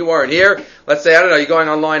here? You weren't here. Let's say, I don't know, you're going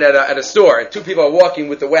online at a store, and two people are walking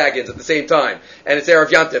with the wagons at the same time, and it's Erev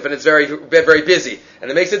Yantif, and it's very, very busy,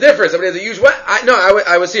 and it makes a difference. Somebody has a huge,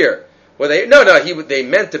 I was here. Well, they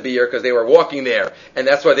meant to be here because they were walking there, and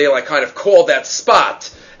that's why they kind of called that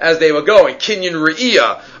spot as they were going. Kinyan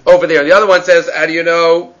Re'iyah over there. And the other one says, how do you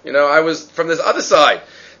know? I was from this other side.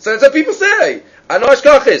 So that's what people say. Anosh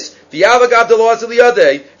kachis, the avagav de lo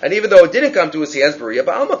aziliyadeh, and even though it didn't come to his hands, Beria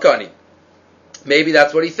ba'alma kani. Maybe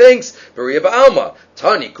that's what he thinks. Beria ba'alma,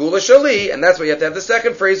 tani kula shali, and that's why you have to have the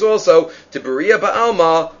second phrase also. To Beria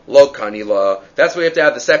ba'alma lo kani la. That's why you have to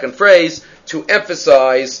have the second phrase to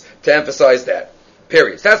emphasize that.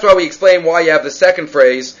 Period. That's why we explain why you have the second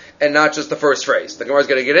phrase and not just the first phrase. The Gemara is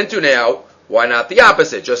going to get into now. Why not the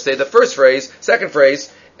opposite? Just say the first phrase, second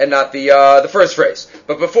phrase, and not the first phrase.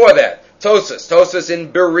 But before that, Tosfos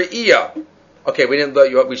in Bere'iyah. Okay,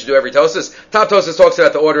 we should do every Tosfos. Top Tosfos talks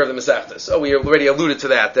about the order of the Masechtas. So we already alluded to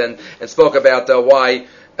that and spoke about why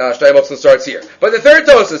Shtayim Oxen starts here. But the third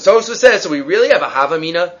Tosfos says, so we really have a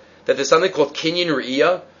Havamina that there's something called Kinyan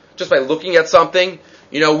Re'iyah, just by looking at something.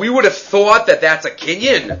 We would have thought that that's a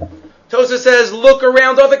Kinyan. Tosfos says, look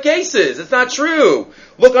around other cases. It's not true.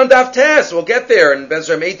 Look on Daf Tes. We'll get there in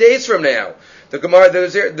Bezram 8 days from now. The Gemara,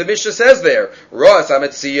 the Mishnah says there, Ras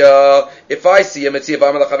Metzia. If I see a Metzia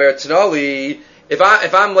b'amar l'chaver t'nali, if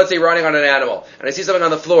I'm let's say running on an animal and I see something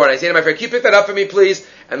on the floor and I say to my friend, "Can you pick that up for me, please?"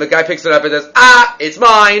 And the guy picks it up and says, it's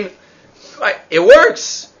mine. Right? It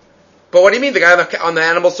works. But what do you mean? The guy on the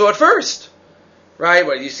animal saw it first, right?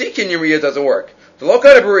 Well, you see, Kinyan Re'iyah doesn't work. The lo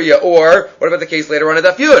kana Bere'iyah, or what about the case later on in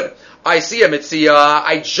Daf Yud? I see a Metzia,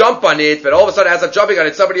 I jump on it, but all of a sudden, as I'm jumping on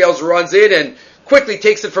it, somebody else runs in and quickly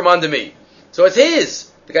takes it from under me. So it's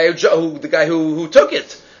his, the guy who took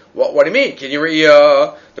it. What do you mean? Can you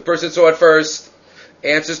the person saw it first?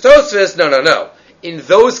 Answers Tosfos, no. In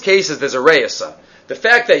those cases, there's a re'asa. The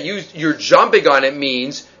fact that you're jumping on it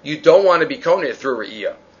means you don't want to be konet through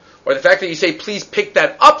re'iyah. Or the fact that you say, please pick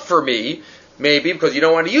that up for me, maybe because you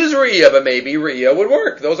don't want to use re'iyah, but maybe re'iyah would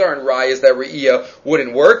work. Those aren't rayas that re'iyah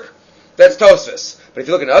wouldn't work. That's Tosfos. But if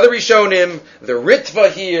you look at other Rishonim, the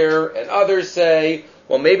Ritva here, and others say,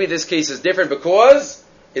 well, maybe this case is different because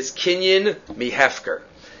it's Kinyan Mihefker.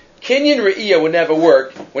 Kinyan Re'iyah would never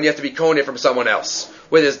work when you have to be konet from someone else,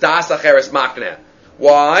 where there's Das Acheres Makneh.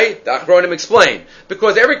 Why? The Achronim explain.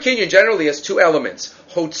 Because every Kinyan generally has two elements.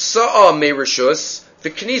 Hotza'a me Rishus,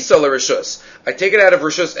 the Knisa Rishus. I take it out of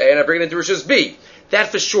Rishus A and I bring it into Rishus B. That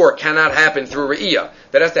for sure cannot happen through Re'iyah.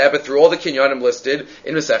 That has to happen through all the Kinyanim listed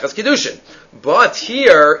in Maseches Kiddushin. But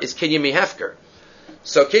here is Kinyan Mihefker.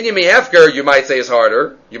 So Kinyan Mihefker, you might say, is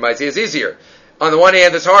harder. You might say is easier. On the one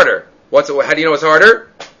hand, it's harder. How do you know it's harder?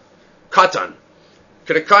 Katan.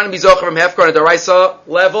 Could a katan be zocher from Hefker on a daraisa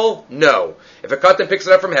level? No. If a katan picks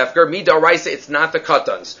it up from Hefker, mi daraisa, it's not the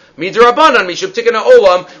katans. Mi darabanan, mi shubtikana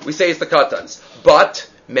olam, we say it's the katans. But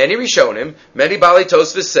many Rishonim, many Baalei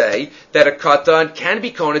Tosfos say that a katan can be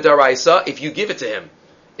kona daraisa if you give it to him,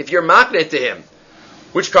 if you're maknet to him.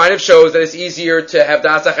 Which kind of shows that it's easier to have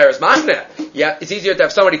das acheres machne. Yeah, it's easier to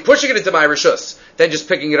have somebody pushing it into my rishus than just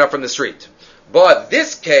picking it up from the street. But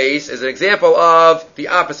this case is an example of the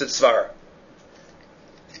opposite svara.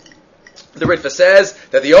 The Ritva says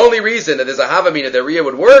that the only reason that there's a havamina that Re'iyah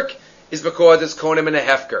would work is because it's konim and a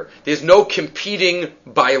hefker. There's no competing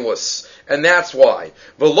bailus. And that's why.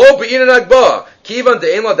 V'lo be'inan agba, kivan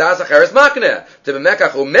de'en lo das acheres machne,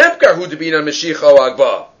 te'bemekach u'memkar hu de'binan meshicha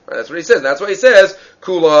agba. That's what he says. And that's why he says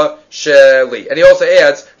kula sheli. And he also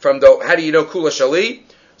adds how do you know kula sheli?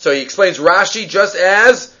 So he explains Rashi just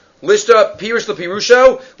as lishna pirush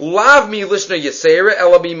lepirusho lav mi lishna yesera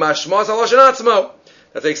elami mashmas haloshan atzmo.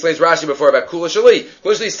 That's what he explains Rashi before about kula sheli.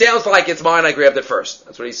 Kula sheli sounds like it's mine. I grabbed it first.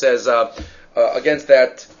 That's what he says against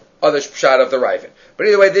that other shot of the Raven. But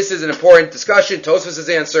either way, this is an important discussion.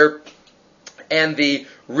 Tosfos' answer and the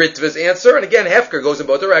Ritva's answer. And again, Hefker goes in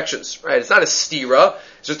both directions. Right? It's not a stira.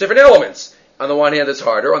 It's just different elements. On the one hand, it's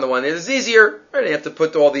harder. On the one hand, it's easier. Right? You have to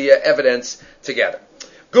put all the evidence together.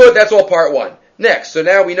 Good. That's all part one. Next. So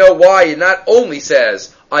now we know why it not only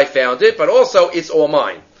says, I found it, but also it's all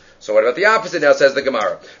mine. So what about the opposite now, says the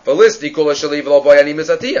Gemara?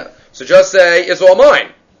 So just say, it's all mine.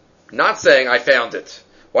 Not saying, I found it.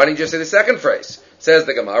 Why didn't you just say the second phrase? Says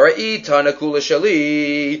the Gemara, Itana kula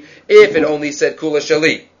shali, if it only said kula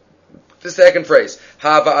shali. The second phrase,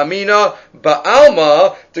 Hava amina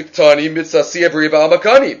ba'alma diktani mitzasiya b'ri ba'alma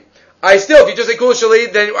kani. If you just say kula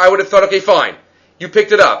shali, then I would have thought, okay, fine. you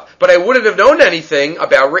picked it up. But I wouldn't have known anything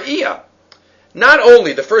about Re'iyah. Not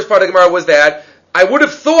only, the first part of the Gemara was that I would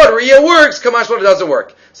have thought Re'iyah works, Kamash it doesn't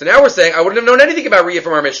work. So now we're saying I wouldn't have known anything about Re'iyah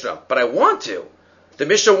from our Mishnah, but I want to. The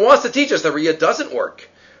Mishnah wants to teach us that Re'iyah doesn't work.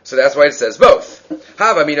 So that's why it says both.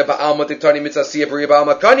 Hava mina ba'alma tiktani mitzasiya b'Re'iyah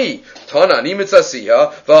ba'alma kani. Tana ni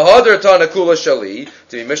mitzasiya, v'hadar tana kula shali.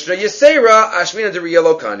 To be Mishnah Yisera, ashmina de Re'iyah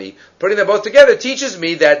lo kani. Putting them both together teaches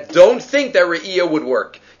me that don't think that Re'iyah would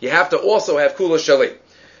work. You have to also have kula shali.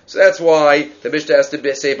 So that's why the Mishnah has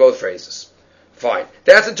to say both phrases. Fine.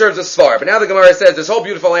 That's in terms of Svar. But now the Gemara says this whole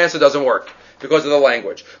beautiful answer doesn't work because of the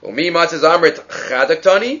language. Can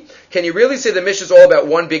you really say the Mishnah is all about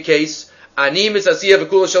one big case? Ani mitzasiya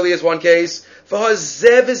v'kula shali is one case.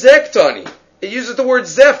 V'hazev zektani. It uses the word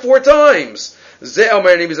zev 4 times. Ze omer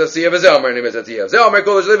ani mitzasiya v'ze omer ani mitzasiya. Ze omer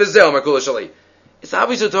kula shali v'ze omer kula shali. It's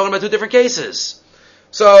obviously talking about 2 different cases.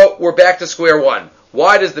 So we're back to square one.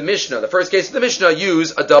 Why does the Mishnah, the first case of the Mishnah,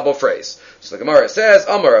 use a double phrase? So the Gemara says,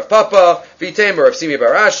 Amar of Papa, V'temer of Simi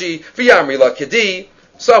Barashi, V'yamri la Kedi,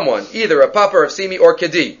 someone, either a Papa of Simi or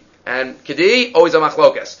Kedi. And Kedi, always a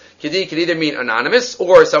machlokas. Kedi could either mean anonymous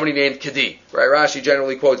or somebody named Kedi. Right? Rashi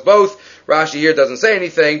generally quotes both. Rashi here doesn't say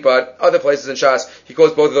anything, but other places in Shas, he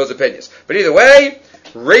quotes both of those opinions. But either way,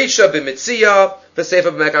 Reisha b'Metzia,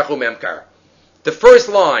 V'seifa b'Mekachu Memkar. The first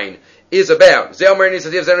line is about that's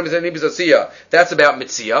about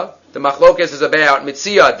Metzia. The Machlokas is about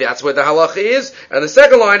Metzia, that's where the halacha is. And the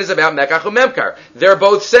second line is about Mekachu Memkar. They're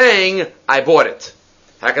both saying, I bought it.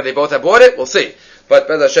 How can they both have bought it? We'll see. But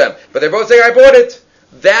they're both saying, I bought it.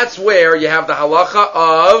 That's where you have the halacha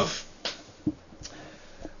of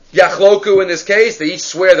Yachloku in this case. They each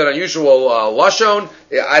swear that unusual lashon.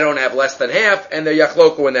 I don't have less than half, and they're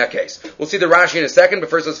Yachloku in that case. We'll see the Rashi in a second, but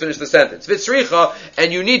first let's finish the sentence. Vitzricha,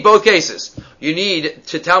 and you need both cases. You need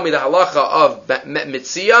to tell me the halacha of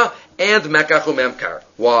Metzia and Mekachu Memkar.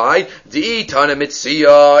 Why? Di Tana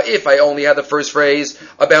Metzia, if I only had the first phrase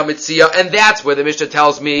about Metzia, and that's where the Mishnah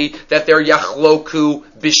tells me that they're Yachloku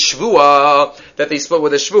Bishvua, that they split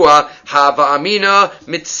with a Shvua, Hava Amina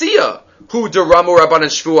Metzia. Hu deramu rabbanan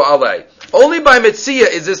shvua alei. Only by Metzia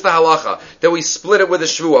is this the halacha, that we split it with a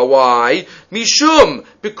shvua. Why? Mishum,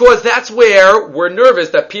 because that's where we're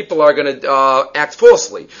nervous that people are going to act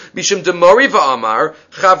falsely. Mishum demori va'amar,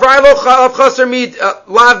 chavrai lo chalav chaser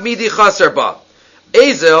lav midi chaser ba.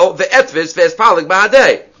 Ezel ve'etvis ve'espalik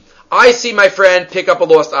ba'adei. I see my friend pick up a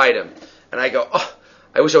lost item, and I go, oh,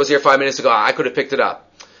 I wish I was here 5 minutes ago, I could have picked it up.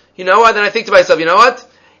 You know what? Then I think to myself, you know what?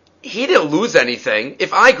 He didn't lose anything.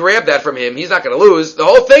 If I grab that from him, he's not going to lose. The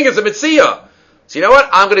whole thing is a mitzvah. So you know what?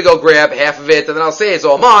 I'm going to go grab half of it, and then I'll say it's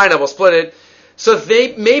all mine, and we'll split it. So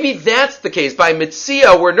maybe that's the case. By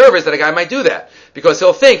mitzvah, we're nervous that a guy might do that, because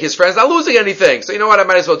he'll think his friend's not losing anything. So you know what? I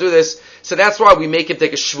might as well do this. So that's why we make him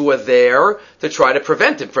take a shvua there, to try to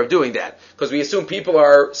prevent him from doing that. Because we assume people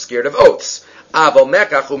are scared of oaths. Aval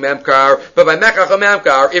mekachu memkar. But by mekachu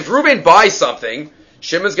memkar, if Reuben buys something,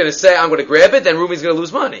 Shimon's going to say, I'm going to grab it, then Reuben's going to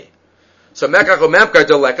lose money. So mekachu memkar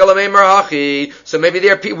deleka l'meimer hachi. So maybe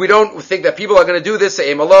we don't think that people are going to do this,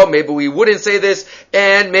 say emalo, maybe we wouldn't say this,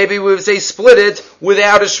 and maybe we would say split it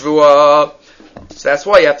without a shvua. So that's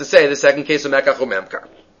why you have to say the second case of mekachu memkar.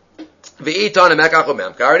 V'itan mekachu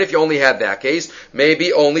memkar, and if you only had that case,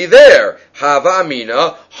 maybe only there. Hava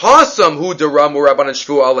amina, hasam hu deramu rabbanan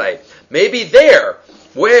shvua alei. Maybe there,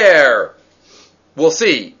 where we'll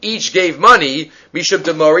see, each gave money, Mishum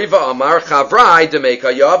Demori Va'amar Chavrai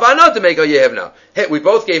Demeka Yavana Demeka Yehevna. Hey, we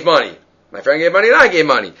both gave money. My friend gave money and I gave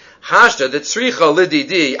money. Hashta the Tzricha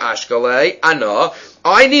Lididi Ashkale Ana.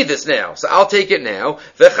 I need this now, so I'll take it now.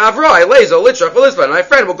 V'Chavrai Lezo Litrach V'Lisban. My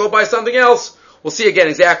friend will go buy something else. We'll see again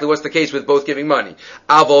exactly what's the case with both giving money.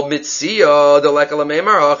 Avol Mitzia Deleka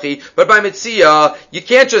L'Meimar Hachi. But by Mitzia, you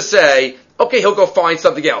can't just say, okay, he'll go find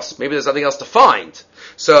something else. Maybe there's something else to find.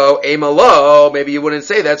 So, Emalo, maybe you wouldn't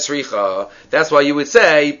say that Sricha. That's why you would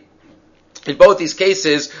say, in both these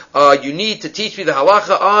cases, you need to teach me the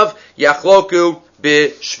halacha of Yachloku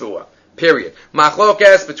B'Shvua. Period.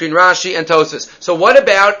 Machlokas between Rashi and Tosfos. So what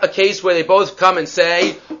about a case where they both come and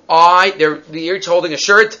say, they're each holding a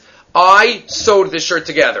shirt, I sewed this shirt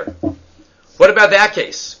together. What about that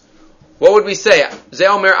case? What would we say? Ze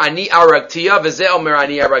omer ani aragtia, v'ze omer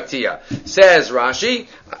ani aragtia. Says Rashi,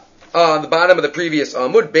 on the bottom of the previous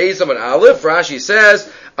Amud, Beis Amud Aleph, Rashi says,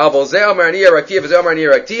 Avol ze omer ani aragtia, v'ze omer ani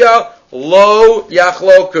aragtia, lo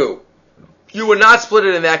yachloku. You would not split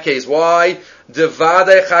it in that case. Why?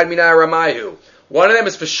 Devade chad mina ramayu. One of them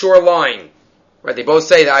is for sure lying. Right? They both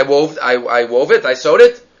say that I wove it, I sewed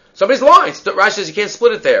it. Somebody's lying. Rashi says you can't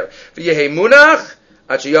split it there. V'yehe munach,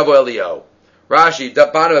 achiyavo elio. Rashi,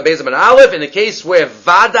 bottom of Bezim and Aleph, in the case where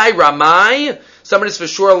Vadai Ramai, someone is for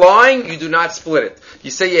sure lying, you do not split it. You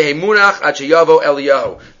say Yehemunach Achayavo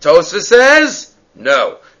Eliyahu. Tosfos says,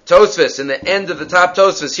 no. Tosfos, in the end of the top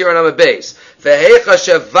Tosfos, here on Amud Beis. Vehecha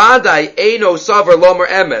shevadai eino savar lomer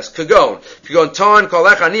emes. Kagon ton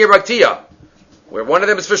kolech ani raktia. Where one of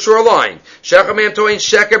them is for sure lying. Shecher mem toin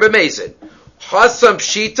sheker b'mezid. Hasam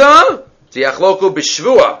pshita diachloku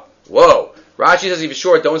b'shvua. Whoa. Rashi says, if you're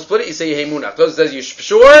sure, don't split it. You say Yehemunach. Tosfos says, you're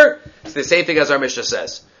sure. It's the same thing as our Mishnah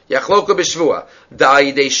says. Yachloku b'shvua.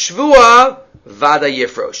 Da'idei shvua vada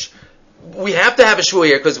yifrosh. We have to have a shvua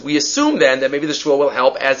here because we assume then that maybe the shvua will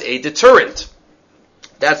help as a deterrent.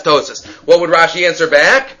 That's Tosfos. What would Rashi answer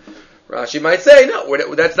back? Rashi might say,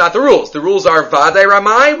 no, that's not the rules. The rules are Vadai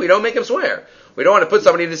Ramai, we don't make him swear. We don't want to put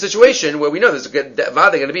somebody in a situation where we know there's a good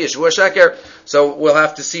Vadai going to be a shvua sheker, so we'll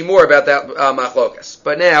have to see more about that machlokas.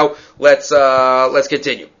 But now, let's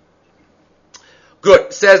continue.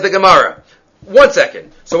 Good, says the Gemara. 1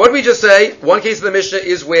 second. So what did we just say? One case of the Mishnah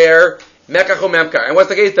is where Mekachu Memkar. And what's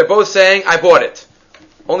the case? They're both saying, I bought it.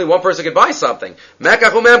 Only one person could buy something.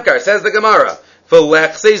 Mekachu Memkar, says the Gemara.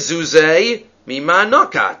 V'lechse zuzei mima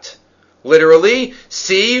nokat. Literally,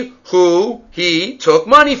 see who he took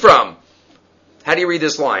money from. How do you read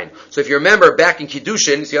this line? So if you remember back in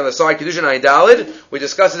Kiddushin, see on the side, Kiddushin Ayin we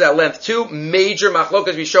discussed it at length. 2 major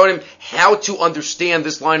machlokas. We showed him how to understand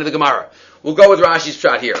this line of the Gemara. We'll go with Rashi's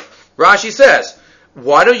shot here. Rashi says,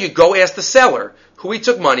 why don't you go ask the seller who he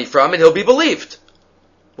took money from and he'll be believed?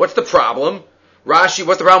 What's the problem? Rashi,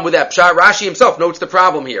 what's the problem with that pshat? Rashi himself notes the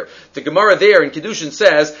problem here. The Gemara there in Kiddushin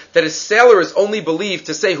says that a seller is only believed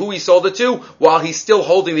to say who he sold it to while he's still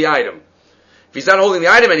holding the item. If he's not holding the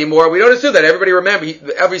item anymore, we don't assume that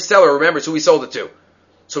every seller remembers who he sold it to.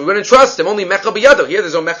 So we wouldn't trust him. Only mecha biyado. Here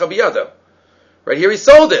there's no mecha biyado. Right here he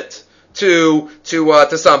sold it to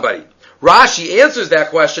somebody. Rashi answers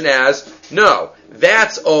that question as, no,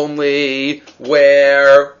 that's only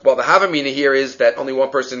where, well, the Havamina here is that only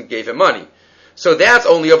one person gave him money. So that's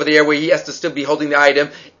only over there where he has to still be holding the item.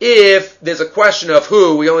 If there's a question of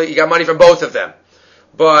who, you got money from both of them.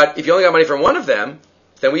 But if you only got money from one of them,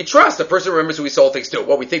 then we trust the person remembers who he sold things to.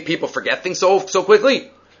 Well, we think people forget things so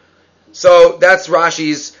quickly. So that's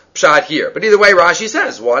Rashi's pshat here. But either way, Rashi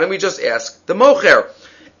says, why don't we just ask the mocher?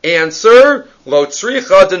 Answer, lo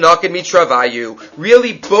tzricha denakin mitravayu.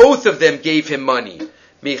 Really, both of them gave him money.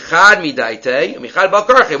 Michad midaite, michad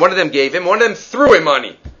balkarche. One of them gave him, one of them threw him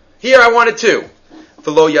money. Here I wanted 2.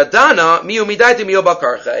 V'lo yadana miu midaite miu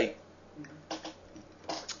balkarche.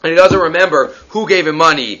 And he doesn't remember who gave him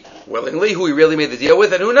money willingly, who he really made the deal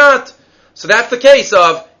with, and who not. So that's the case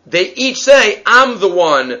of, they each say, I'm the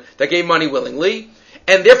one that gave money willingly,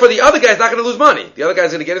 and therefore the other guy's not going to lose money. The other guy's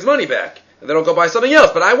going to get his money back. And they don't go buy something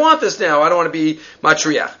else. But I want this now. I don't want to be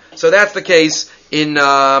matriach. So that's the case in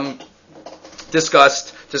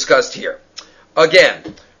discussed here.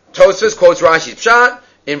 Again, Tosfos quotes Rashi's pshat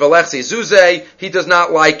in Velechse Zuzeh. He does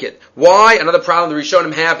not like it. Why? Another problem the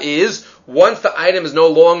Rishonim have is once the item is no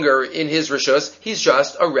longer in his rishus, he's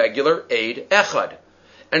just a regular Eid Echad.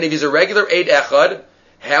 And if he's a regular Eid Echad,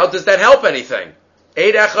 how does that help anything?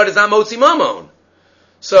 Eid Echad is not Motzi Mamon.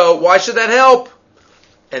 So why should that help?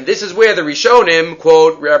 And this is where the Rishonim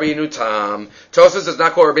quote Rabbeinu Tam. Tosfos does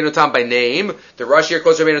not quote Rabbeinu Tam by name. The Rosh here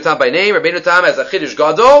quotes Rabbeinu Tam by name. Rabbeinu Tam has a Chiddush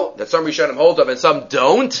Gadol that some Rishonim hold of and some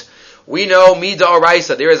don't. We know Mida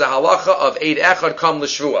Oraisa. There is a halacha of Eid Echad Kam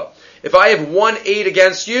L'Shvua. If I have one aid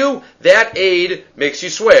against you, that aid makes you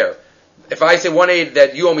swear. If I say one aid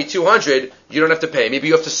that you owe me 200, you don't have to pay. Maybe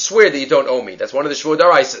you have to swear that you don't owe me. That's one of the Shvua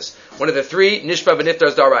Daraisas. One of the 3 Nishpa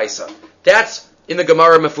V'Niftar's Daraisa. That's in the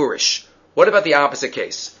Gemara Mefurish. What about the opposite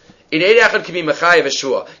case? In Eid Echad can be Mechayev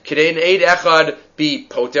Shvua. Can in Eid Echad be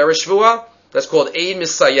Poter Shvua? That's called Eid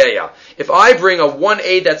Misayeya. If I bring a one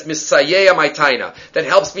aid that's Misayeya my taina, that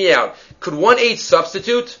helps me out, could one aid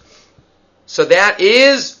substitute? So that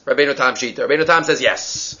is Rabbeinu Tam Shita. Rabbeinu Tam says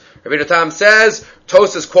yes. Rabbeinu Tam says,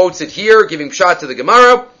 Tosfos quotes it here, giving pshat to the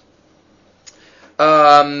Gemara.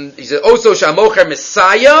 He says, Oso shamocher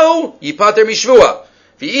misayo yipater mishvua.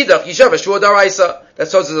 V'idach yishav shvua daraisa.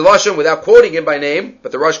 That's Tosfos Lashon without quoting him by name,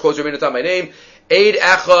 but the Rosh quotes Rabbeinu Tam by name. Eid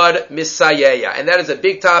Echad Misayeya. And that is a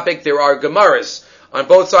big topic. There are Gemaras on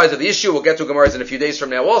both sides of the issue. We'll get to Gemaras in a few days from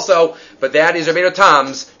now also, but that is Rabbeinu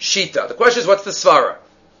Tam's Shita. The question is, what's the Svara?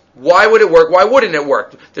 Why would it work? Why wouldn't it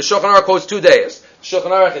work? The Shulchan Aruch quotes 2 days. The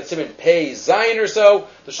Shulchan Aruch at Siman Pei Zayin or so.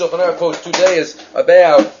 The Shulchan Aruch quotes 2 days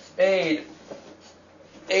about Eid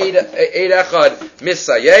Echad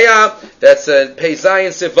Misayeya. That's Pei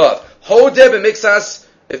Zayin Sivav. Hodeh b'mixas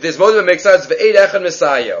If there's motive that makes sense, ve'ed echad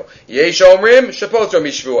misayo. Yesh omrim shepotro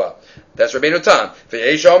mishvua. That's Rabbeinu Tam.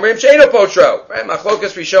 Ve'yesh omrim she'eno potro. Right?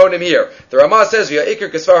 Machlokas Rishonim here. The Ramah says ve'ikr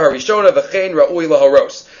kasvar harishona v'chein ra'ui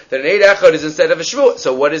laharos. That an eid echad is instead of a shvua.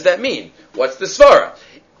 So what does that mean? What's the svara?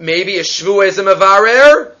 Maybe a shvua is a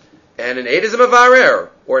mavarer and an eid is a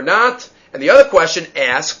mavarer, or not. And the other question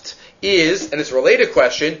asked is, and it's a related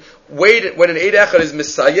question, when an eid echad is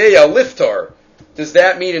misayeya liftar, does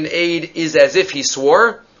that mean an aid is as if he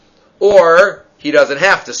swore, or he doesn't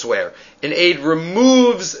have to swear? An aid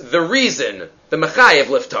removes the reason, the mechayev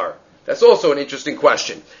liftar. That's also an interesting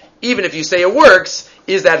question. Even if you say it works,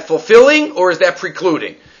 is that fulfilling or is that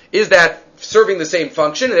precluding? Is that serving the same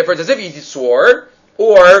function, and therefore it's as if he swore,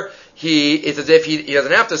 or it's as if he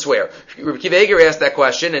doesn't have to swear? Rabbi Akiva Eiger asked that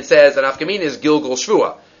question and says that nafka mina is gilgal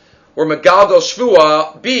shvua, or megalgal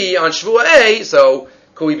shvua B on shvua A, so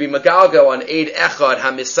could we be megalgal on eid echad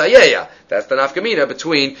hamisayeya? That's the nafkamina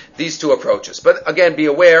between these two approaches. But again, be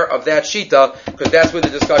aware of that shita, because that's where the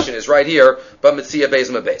discussion is, right here, Bava Metzia beis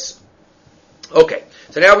mabes. Okay,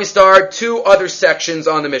 so now we start two other sections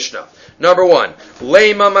on the Mishnah. Number one,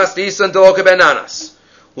 Leima masdisan deloka benanas.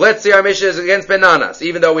 Let's say our Mishnah is against benanas,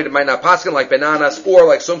 even though we might not paskin like benanas or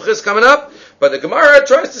like sumchis coming up, but the Gemara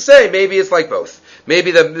tries to say maybe it's like both.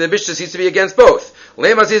 Maybe the Mishnah needs to be against both.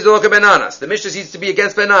 Leima masdisan deloka benanas. The Mishnah needs to be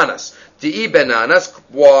against benanas. Di'i benanas.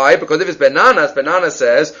 Why? Because if it's benanas, benanas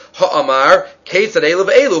says, Ha'amar, Ketzad elu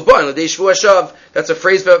ve'elu, ba'an l'dei shvu hashav. That's a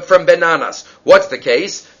phrase from benanas. What's the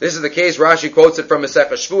case? This is the case, Rashi quotes it from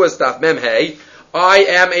Masechah Shvuas, Daf Mem Hey. I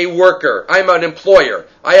am a worker. I'm an employer.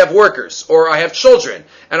 I have workers, or I have children.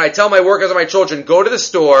 And I tell my workers and my children, go to the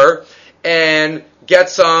store and get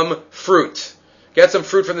some fruit. Get some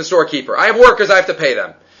fruit from the storekeeper. I have workers, I have to pay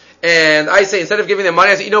them. And I say, instead of giving them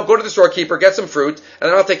money, I say, go to the storekeeper, get some fruit, and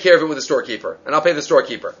then I'll take care of it with the storekeeper. And I'll pay the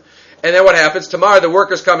storekeeper. And then what happens? Tomorrow the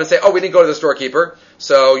workers come and say, we didn't go to the storekeeper,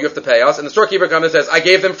 so you have to pay us. And the storekeeper comes and says, I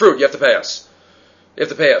gave them fruit, you have to pay us. You have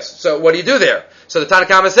to pay us. So what do you do there? So the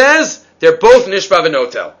Tanakama says, they're both nishba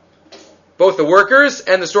v'notel. Both the workers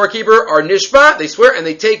and the storekeeper are nishba, they swear, and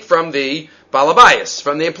they take from the balabayas,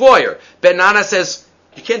 from the employer. Ben Nana says,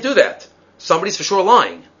 you can't do that. Somebody's for sure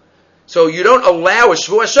lying. So you don't allow a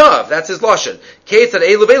shvu hashav. That's his lashon. Ketzad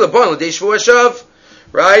elu ve'elu ba'an l'dei shvu hashav.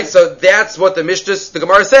 Right? So that's what the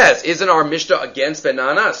Gemara says. Isn't our Mishnah against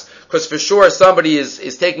benanas? Because for sure somebody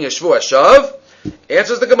is taking a shvu hashav.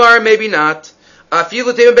 Answers the Gemara, maybe not.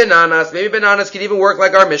 Afilu tema benanas. Maybe benanas can even work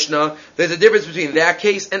like our Mishnah. There's a difference between that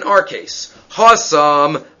case and our case.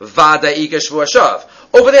 Hasam vadaika shvu hashav.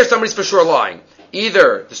 Over there somebody's for sure lying.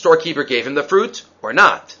 Either the storekeeper gave him the fruit or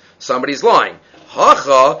not. Somebody's lying.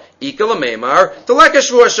 Hacha ikala meimar deleka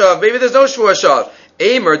shvu hashav. Maybe there's no shvu hashav.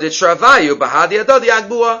 Eimer did shravayu bahadi adadi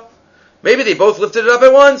agbua. Maybe they both lifted it up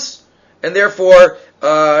at once, and therefore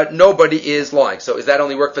nobody is lying. So is that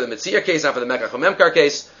only work for the Metzia case, not for the Mekach Memkar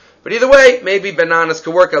case? But either way, maybe bananas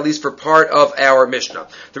could work at least for part of our Mishnah.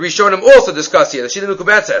 The Rishonim also discuss here the Shita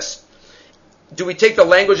Nukubetzes. Do we take the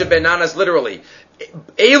language of bananas literally?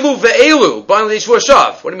 Elu ve'elu ba'an l'shvu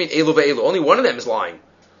hashav. What do you mean elu ve'elu? Only one of them is lying.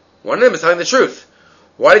 One of them is telling the truth.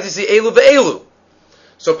 Why does he say elu ve'elu?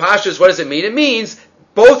 So Pashtus, what does it mean? It means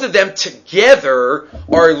both of them together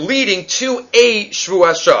are leading to a shvu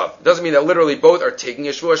hashav. It doesn't mean that literally both are taking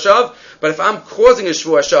a shvu hashav, but if I'm causing a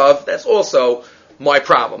shvu hashav, that's also my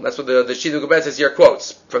problem. That's what the Shita Nukubetzes here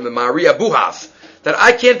quotes from the Maria Buhaf, that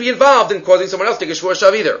I can't be involved in causing someone else to take a shvu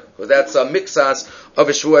hashav either, because that's a mixas of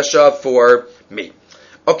a shvu hashav for me.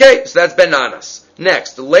 Okay, so that's benanas.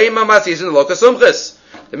 Next, leima masis in the loka sumchis.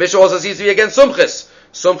 The Mishnah also seems to be against sumchis.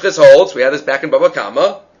 Sumchis holds, we had this back in Bava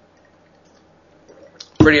Kama.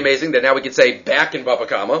 Pretty amazing that now we can say back in Bava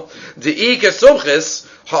Kama. De'ika sumchis,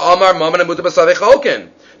 ha'amar mamana muta basavich halkin.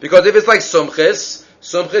 Because if it's like sumchis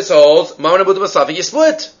holds, mamana muta basavich, you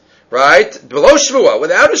split. Right? Below shvua,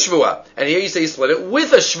 without a shvua. And here you say you split it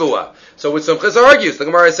with a shvua. So with sumchis argues, the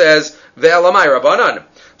Gemara says, ve'elamai rabbanan.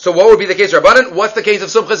 So what would be the case of Rabbanan? What's the case of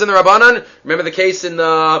Sumchis in the Rabbanan? Remember the case in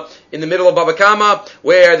the middle of Bava Kama,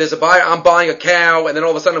 where there's a buyer, I'm buying a cow, and then all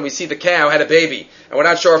of a sudden we see the cow had a baby. And we're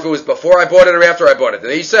not sure if it was before I bought it or after I bought it. And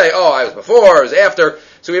then you say, I was before, I was after.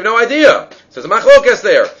 So we have no idea. So there's a machlokas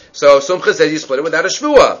there. So Sumchis says you split it without a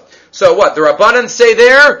shvua. So what? The Rabbanan say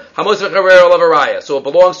there, so it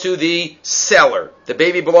belongs to the seller. The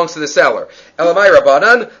baby belongs to the seller. Elamai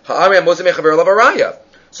Rabbanan,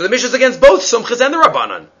 so the Mishnah is against both Sumchis and the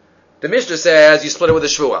Rabbanan. The Mishnah says you split it with a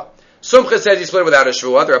shvua. Sumchis says you split it without a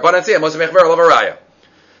shvua. The Rabbanan say Moshe Mechaber Olav Araya.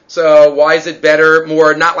 So why is it better,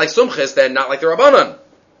 more not like Sumchis than not like the Rabbanan?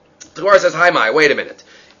 The Gemara says, wait a minute.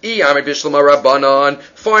 Iyamid Bishlama Rabbanon.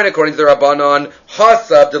 Fine, according to the Rabbanon.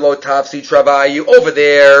 Hasab Delo Tafsi Travayu. Over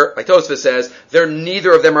there, like Tosfos says,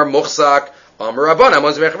 neither of them are Muchsak. Rabbanon,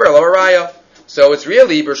 Mozmechaber, Lamaraya. So it's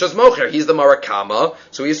really Bershas Mocher. He's the Marakama.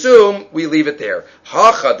 So we assume we leave it there.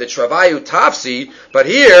 Hacha the Travayu Tafsi. But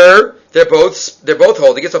here, they're both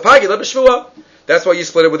holding it. So Pagila B'Shvua. That's why you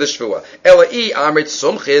split it with a shvua. Elai amrit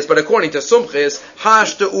sumchis, but according to sumchis,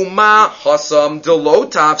 hashta uma hasam delo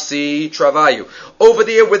tafsi travayu. Over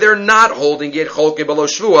there, where they're not holding it, cholke below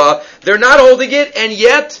shvua, they're not holding it, and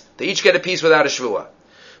yet they each get a piece without a shvua.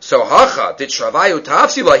 So hacha did travayu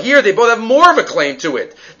tafsi la. Here, they both have more of a claim to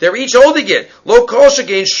it. They're each holding it. Lo kol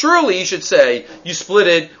shagain. Surely you should say you split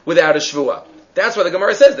it without a shvua. That's why the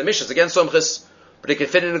Gemara says the Mishnah is against sumchis, but it can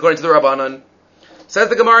fit in according to the Rabbanan. Says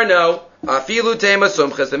the Gemara, no. Afilu tema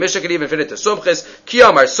sumchis. The Mishnah could even fit it to sumchis.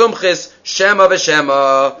 Kiyamar sumchis shema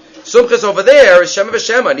v'shema. Sumchis over there is shema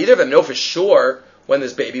v'shema. Neither of them know for sure when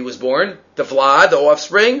this baby was born. The vlad, the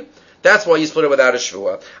offspring. That's why you split it without a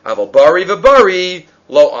shvua. Aval bari v'bari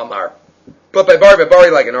lo amar. But by bari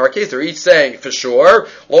v'bari, like in our case, they're each saying for sure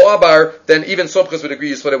lo amar. Then even sumchis would agree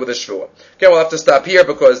you split it with a shvua. Okay, we'll have to stop here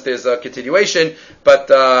because there's a continuation. But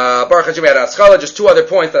Baruch Hashem had Aschala. Just two other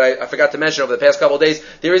points that I forgot to mention over the past couple of days.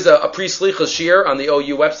 There is a pre-Slichas shir on the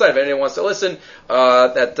OU website. If anyone wants to listen,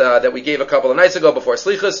 that we gave a couple of nights ago before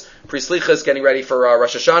Slichas, pre-Slichas, getting ready for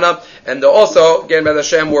Rosh Hashanah, and also again, B'ez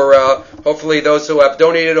Hashem, we're hopefully those who have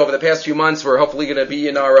donated over the past few months, we're hopefully going to be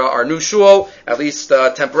in our new shul, at least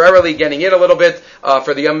temporarily, getting in a little bit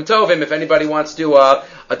for the Yom Tovim. If anybody wants to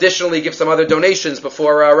additionally give some other donations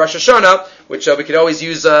before Rosh Hashanah, which we could always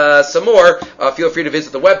use some more, feel free to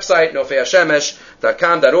visit the website,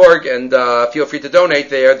 nofeihashemesh.com.org, and feel free to donate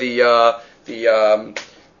there. The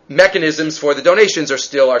mechanisms for the donations are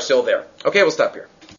still there. Okay, we'll stop here.